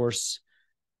open source,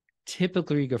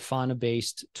 typically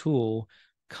Grafana-based tool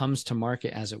comes to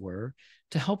market, as it were,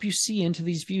 to help you see into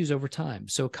these views over time.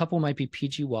 So a couple might be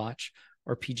PG Watch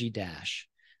or PG Dash.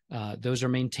 Those are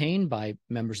maintained by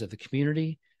members of the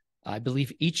community. I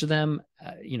believe each of them,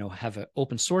 have an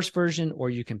open source version, or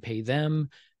you can pay them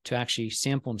to actually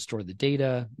sample and store the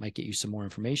data, might get you some more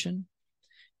information.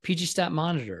 PGStat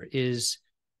Monitor is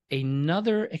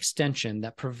another extension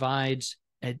that provides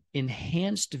an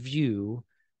enhanced view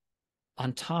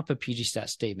on top of PGStat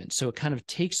statements. So it kind of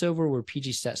takes over where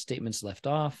PGStat statements left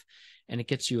off, and it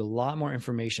gets you a lot more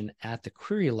information at the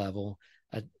query level,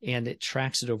 and it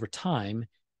tracks it over time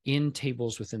in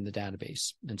tables within the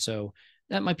database. And so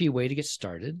that might be a way to get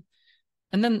started.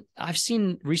 And then I've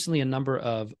seen recently a number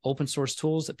of open source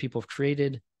tools that people have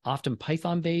created, often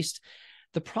Python based.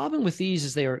 The problem with these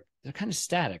is they're kind of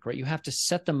static, right? You have to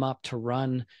set them up to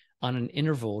run on an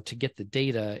interval to get the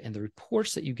data, and the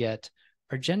reports that you get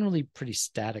are generally pretty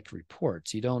static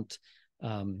reports. You don't,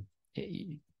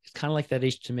 it's kind of like that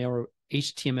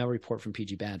HTML report from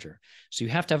PG Badger. So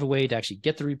you have to have a way to actually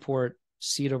get the report,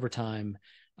 see it over time.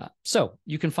 So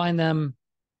you can find them.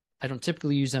 I don't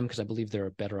typically use them because I believe there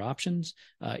are better options,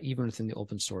 even within the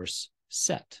open source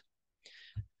set.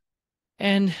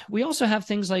 And we also have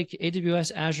things like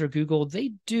AWS, Azure, Google.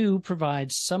 They do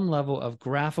provide some level of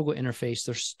graphical interface.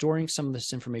 They're storing some of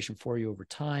this information for you over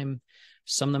time.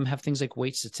 Some of them have things like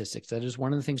weight statistics. That is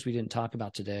one of the things we didn't talk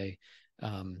about today,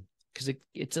 because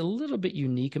it's a little bit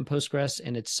unique in Postgres,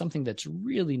 and it's something that's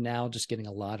really now just getting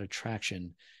a lot of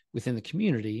traction within the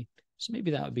community. So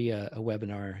maybe that would be a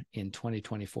webinar in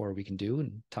 2024 we can do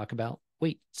and talk about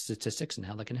weight statistics and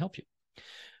how that can help you.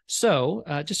 So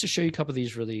just to show you a couple of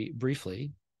these really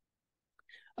briefly,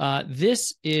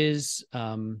 this is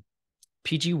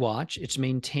PG Watch. It's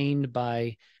maintained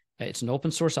by, it's an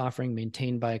open source offering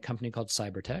maintained by a company called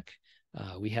Cybertech.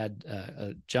 We had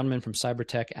a gentleman from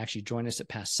Cybertech actually join us at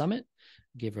Past Summit,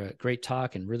 gave a great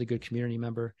talk and really good community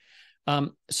member.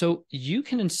 So you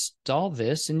can install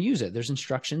this and use it. There's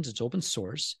instructions, it's open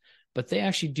source, but they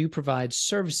actually do provide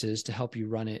services to help you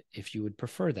run it if you would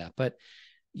prefer that. But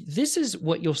this is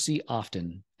what you'll see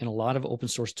often in a lot of open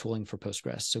source tooling for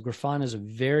Postgres. So Grafana is a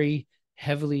very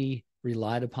heavily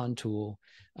relied upon tool.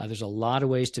 There's a lot of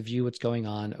ways to view what's going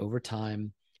on over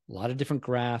time, a lot of different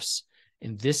graphs.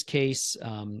 In this case,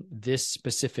 this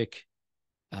specific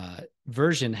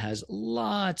version has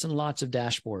lots and lots of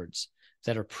dashboards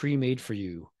that are pre-made for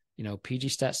you. You know, PG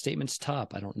stat statements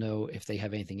top. I don't know if they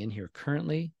have anything in here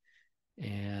currently.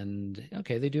 And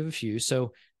okay, they do have a few.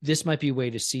 So this might be a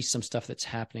way to see some stuff that's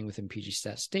happening within PG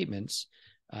stat statements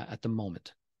at the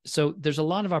moment. So there's a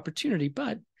lot of opportunity,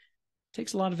 but it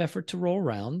takes a lot of effort to roll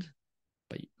around,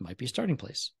 but it might be a starting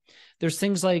place. There's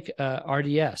things like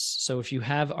RDS. So if you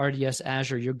have RDS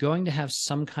Azure, you're going to have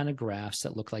some kind of graphs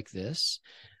that look like this,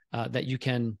 that you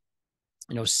can,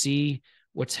 see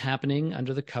what's happening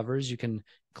under the covers. You can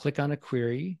click on a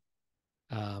query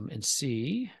and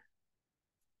see,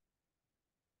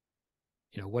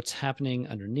 what's happening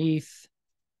underneath.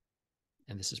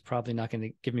 And this is probably not going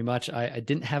to give me much. I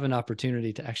didn't have an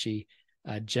opportunity to actually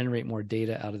generate more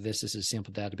data out of this. This is a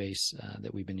sample database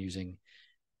that we've been using.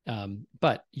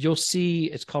 But you'll see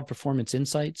it's called Performance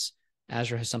Insights.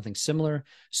 Azure has something similar.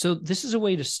 So this is a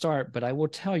way to start, but I will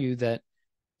tell you that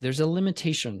there's a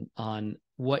limitation on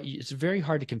it's very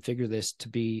hard to configure this to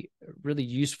be really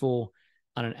useful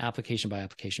on an application by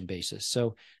application basis.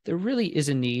 So there really is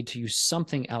a need to use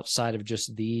something outside of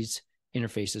just these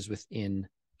interfaces within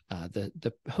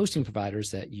the hosting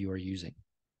providers that you are using.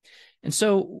 And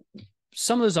so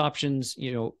some of those options,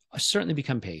 certainly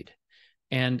become paid.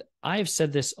 And I've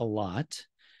said this a lot.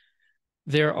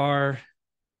 It's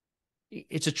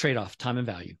a trade-off, time and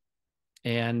value.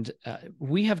 And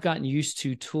we have gotten used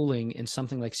to tooling in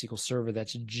something like SQL Server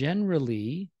that's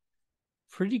generally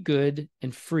pretty good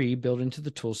and free built into the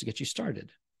tools to get you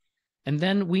started. And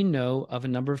then we know of a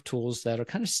number of tools that are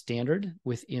kind of standard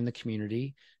within the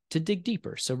community to dig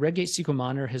deeper. So Redgate SQL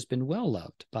Monitor has been well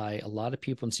loved by a lot of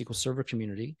people in SQL Server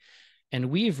community. And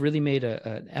we've really made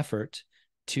an effort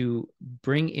to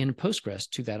bring in Postgres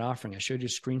to that offering. I showed you a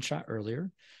screenshot earlier,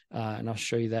 and I'll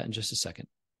show you that in just a second.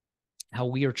 How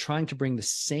we are trying to bring the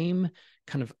same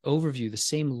kind of overview, the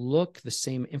same look, the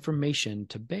same information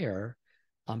to bear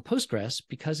on Postgres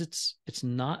because it's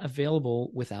not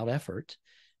available without effort.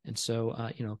 And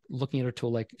so, looking at a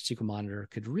tool like SQL Monitor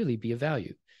could really be of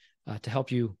value to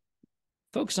help you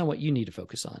focus on what you need to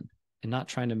focus on and not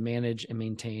trying to manage and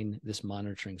maintain this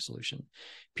monitoring solution.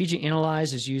 PG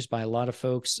Analyze is used by a lot of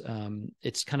folks.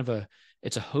 It's kind of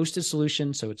it's a hosted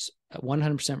solution, so it's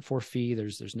 100% for fee.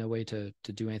 There's no way to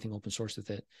do anything open source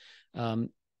with it.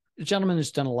 The gentleman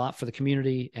has done a lot for the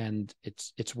community, and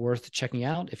it's worth checking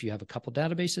out if you have a couple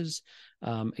databases.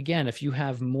 Again, if you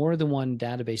have more than one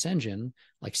database engine,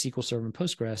 like SQL Server and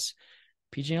Postgres,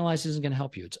 PG Analyze isn't going to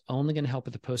help you. It's only going to help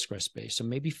with the Postgres space. So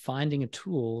maybe finding a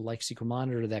tool like SQL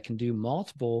Monitor that can do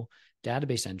multiple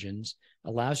database engines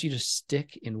allows you to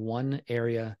stick in one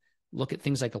area, look at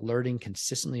things like alerting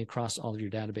consistently across all of your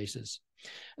databases.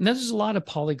 And then there's a lot of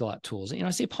polyglot tools. I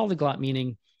say polyglot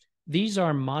meaning these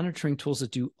are monitoring tools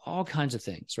that do all kinds of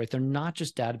things, right? They're not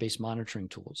just database monitoring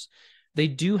tools. They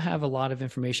do have a lot of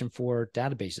information for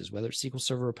databases, whether it's SQL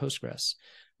Server or Postgres,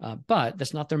 but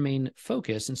that's not their main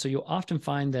focus. And so you'll often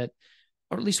find that,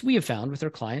 or at least we have found with our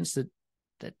clients,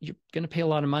 that you're going to pay a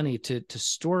lot of money to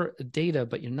store data,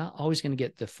 but you're not always going to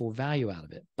get the full value out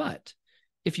of it. But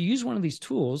if you use one of these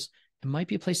tools, it might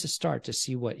be a place to start to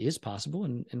see what is possible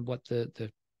and what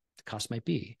the cost might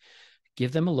be.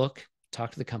 Give them a look.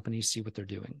 talk to the companies, see what they're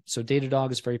doing. So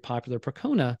Datadog is very popular.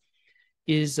 Percona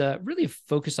is really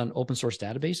focused on open source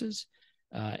databases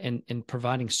and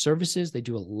providing services. They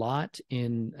do a lot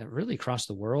in really across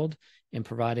the world in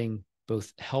providing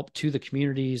both help to the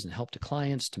communities and help to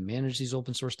clients to manage these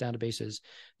open source databases.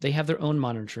 They have their own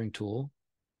monitoring tool,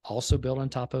 also built on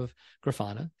top of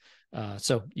Grafana.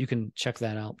 So you can check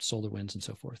that out, SolarWinds and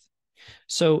so forth.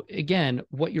 So again,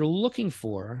 what you're looking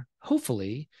for,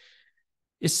 hopefully,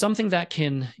 is something that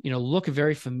can, look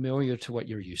very familiar to what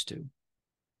you're used to.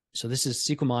 So this is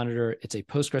SQL Monitor. It's a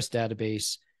Postgres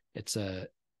database. It's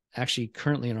actually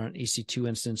currently in our EC2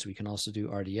 instance. We can also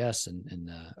do RDS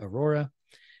and Aurora.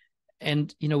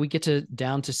 And, we get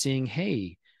down to seeing,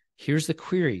 hey, here's the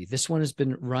query. This one has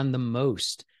been run the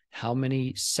most. How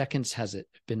many seconds has it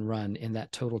been run in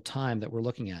that total time that we're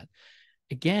looking at?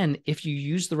 Again, if you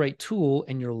use the right tool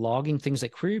and you're logging things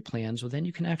like query plans, well, then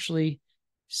you can actually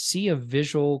see a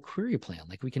visual query plan.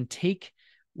 Like we can take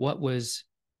what was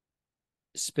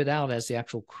spit out as the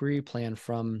actual query plan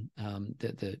from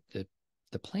the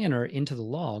planner into the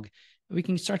log. We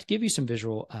can start to give you some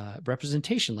visual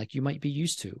representation like you might be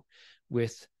used to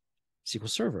with SQL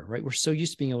Server, right? We're so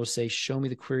used to being able to say, show me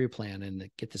the query plan and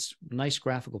get this nice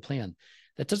graphical plan.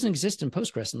 That doesn't exist in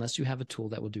Postgres unless you have a tool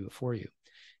that will do it for you.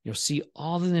 You'll see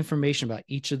all the information about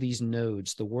each of these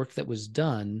nodes, the work that was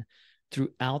done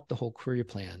throughout the whole query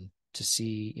plan to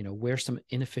see, where some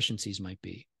inefficiencies might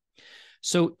be.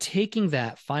 So taking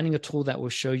that, finding a tool that will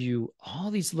show you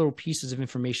all these little pieces of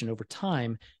information over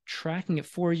time, tracking it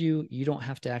for you, you don't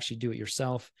have to actually do it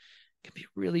yourself, can be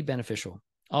really beneficial.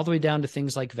 All the way down to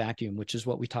things like vacuum, which is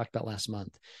what we talked about last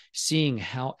month, seeing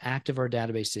how active our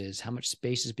database is, how much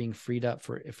space is being freed up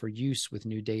for use with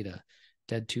new data,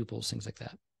 dead tuples, things like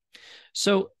that.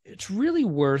 So it's really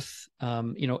worth,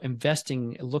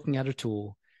 investing, looking at a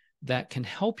tool that can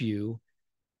help you,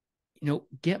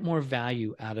 get more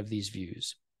value out of these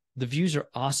views. The views are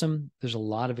awesome. There's a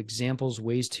lot of examples,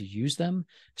 ways to use them,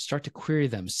 start to query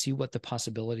them, see what the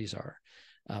possibilities are.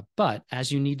 But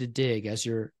as you need to dig, as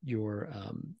your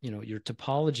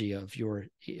topology of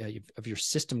your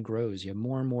system grows, you have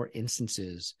more and more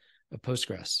instances of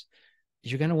Postgres,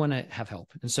 you're going to want to have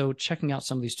help. And so checking out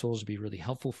some of these tools will be really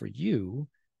helpful for you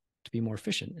to be more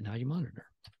efficient in how you monitor.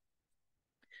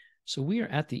 So we are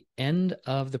at the end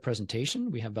of the presentation.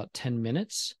 We have about 10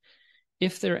 minutes.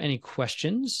 If there are any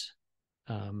questions,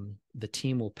 the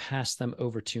team will pass them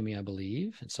over to me, I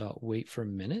believe. And so I'll wait for a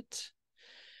minute.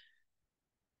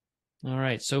 All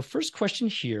right. So first question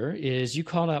here is, you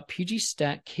called out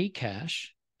pgstat kcache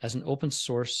as an open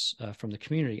source from the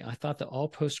community. I thought that all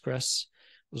Postgres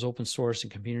was open source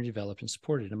and community developed and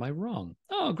supported. Am I wrong?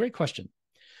 Oh, great question.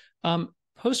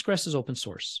 Postgres is open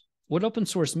source. What open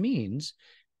source means,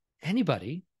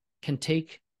 anybody can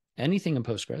take anything in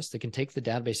Postgres. They can take the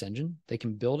database engine, they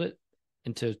can build it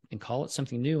and call it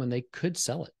something new, and they could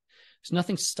sell it. There's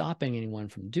nothing stopping anyone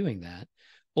from doing that.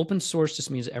 Open source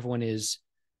just means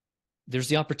there's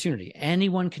the opportunity.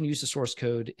 Anyone can use the source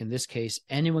code. In this case,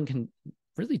 anyone can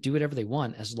really do whatever they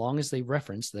want as long as they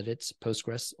reference that it's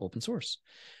Postgres open source.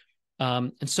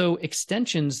 And so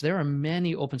extensions, there are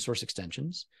many open source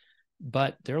extensions,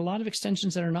 but there are a lot of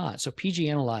extensions that are not. So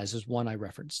pganalyze is one I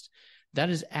referenced. That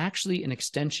is actually an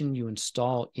extension you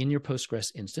install in your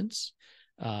Postgres instance,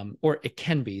 or it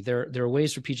can be. There are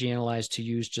ways for pganalyze to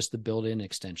use just the built-in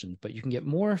extension, but you can get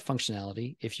more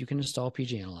functionality if you can install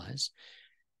pganalyze.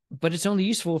 But it's only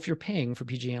useful if you're paying for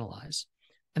pganalyze.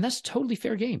 And that's totally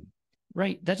fair game,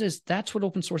 right? That's what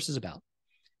open source is about.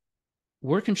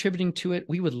 We're contributing to it.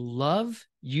 We would love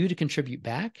you to contribute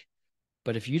back,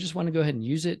 but if you just want to go ahead and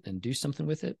use it and do something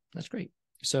with it, that's great.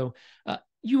 So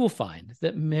you will find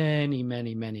that many,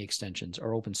 many, many extensions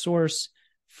are open source,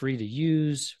 free to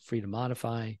use, free to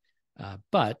modify.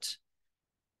 But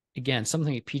again,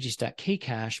 something like pgstat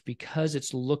kcache, because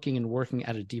it's looking and working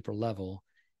at a deeper level,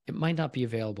 it might not be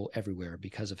available everywhere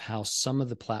because of how some of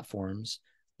the platforms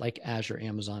like Azure,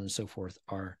 Amazon, and so forth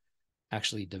are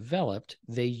actually developed.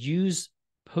 They use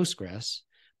Postgres,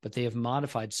 but they have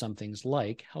modified some things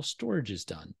like how storage is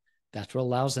done. That's what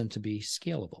allows them to be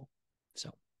scalable.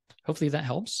 So hopefully that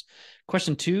helps.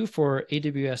 Question 2 for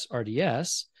AWS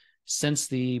RDS. Since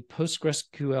the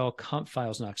PostgreSQL comp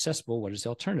file is not accessible, what is the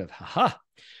alternative? Haha.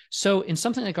 So in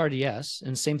something like RDS,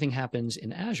 and the same thing happens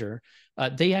in Azure,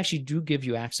 they actually do give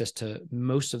you access to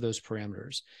most of those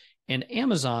parameters. In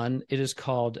Amazon, it is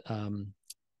called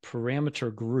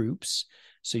parameter groups.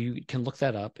 So you can look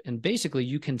that up. And basically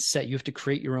you have to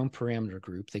create your own parameter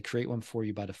group. They create one for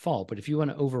you by default. But if you want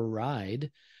to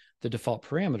override the default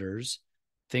parameters,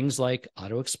 things like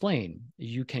auto explain,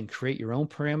 you can create your own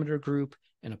parameter group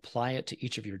and apply it to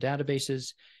each of your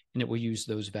databases, and it will use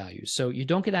those values. So you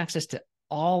don't get access to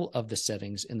all of the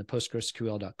settings in the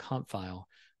PostgreSQL.conf file,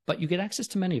 but you get access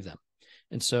to many of them.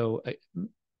 And so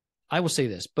I will say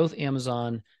this, both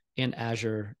Amazon and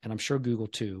Azure, and I'm sure Google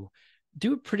too,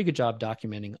 do a pretty good job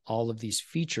documenting all of these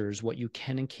features, what you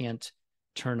can and can't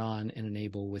turn on and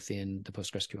enable within the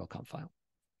PostgreSQL conf file.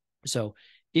 So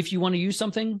if you want to use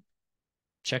something,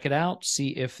 check it out, see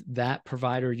if that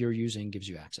provider you're using gives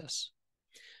you access.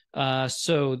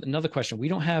 So another question, we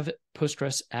don't have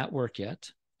Postgres at work yet.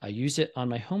 I use it on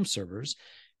my home servers.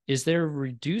 Is there a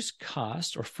reduced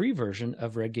cost or free version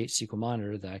of Redgate SQL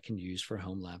Monitor that I can use for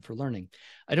home lab for learning?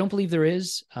 I don't believe there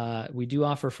is. We do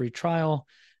offer a free trial.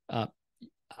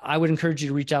 I would encourage you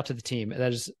to reach out to the team.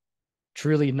 That is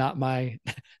truly not my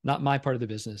part of the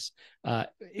business.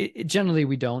 Generally,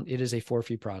 we don't. It is a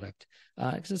for-fee product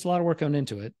because there's a lot of work going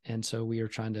into it. And so we are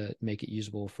trying to make it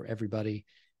usable for everybody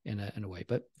in a way.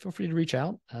 But feel free to reach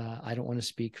out. I don't want to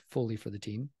speak fully for the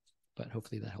team, but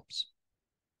hopefully that helps.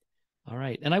 All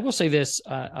right. And I will say this,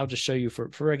 I'll just show you for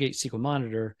Redgate SQL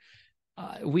Monitor,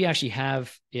 we actually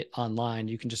have it online.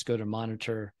 You can just go to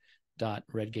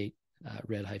monitor.redgate,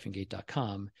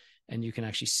 red-gate.com, and you can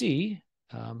actually see,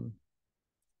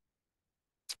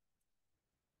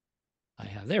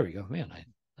 there we go, man,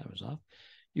 that was off.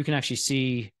 You can actually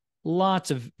see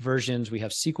lots of versions. We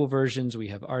have SQL versions, we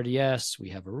have RDS, we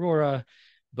have Aurora,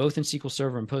 both in SQL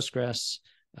Server and Postgres,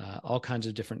 all kinds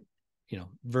of different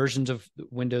versions of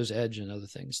Windows Edge and other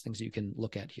things that you can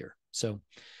look at here. So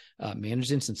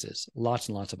managed instances, lots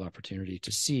and lots of opportunity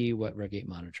to see what Redgate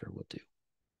Monitor will do.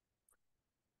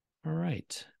 All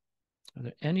right. Are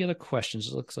there any other questions?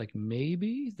 It looks like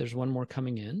maybe there's one more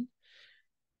coming in.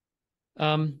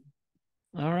 All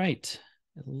right.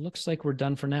 It looks like we're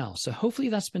done for now. So hopefully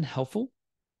that's been helpful.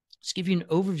 Just give you an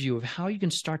overview of how you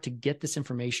can start to get this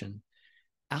information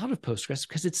out of Postgres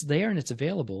because it's there and it's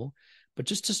available, but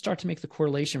just to start to make the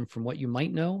correlation from what you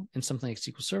might know in something like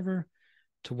SQL Server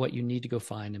to what you need to go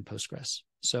find in Postgres.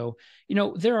 So,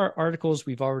 there are articles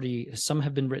some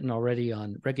have been written already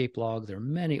on Redgate blog. There are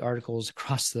many articles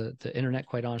across the internet,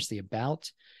 quite honestly,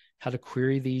 about how to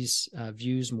query these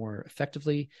views more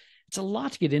effectively. It's a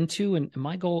lot to get into. And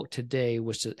my goal today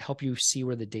was to help you see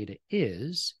where the data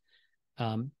is.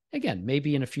 Again,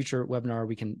 maybe in a future webinar,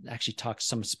 we can actually talk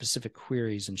some specific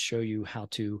queries and show you how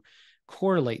to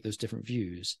correlate those different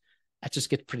views. That just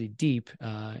gets pretty deep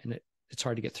and it's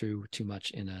hard to get through too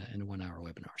much in a 1 hour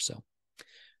webinar. So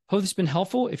hope this has been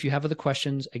helpful. If you have other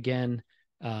questions, again,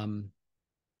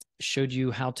 showed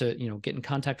you how to, get in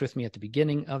contact with me at the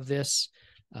beginning of this.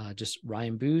 Just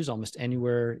Ryan Booz, almost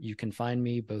anywhere you can find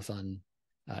me, both on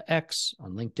X,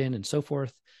 on LinkedIn, and so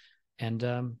forth.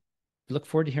 And look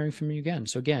forward to hearing from you again.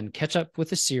 So again, catch up with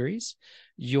the series.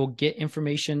 You'll get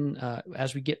information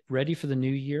as we get ready for the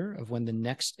new year of when the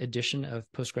next edition of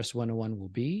Postgres 101 will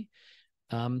be.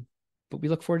 But we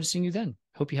look forward to seeing you then.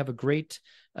 Hope you have a great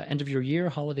end of your year,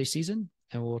 holiday season,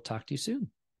 and we'll talk to you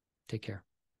soon. Take care.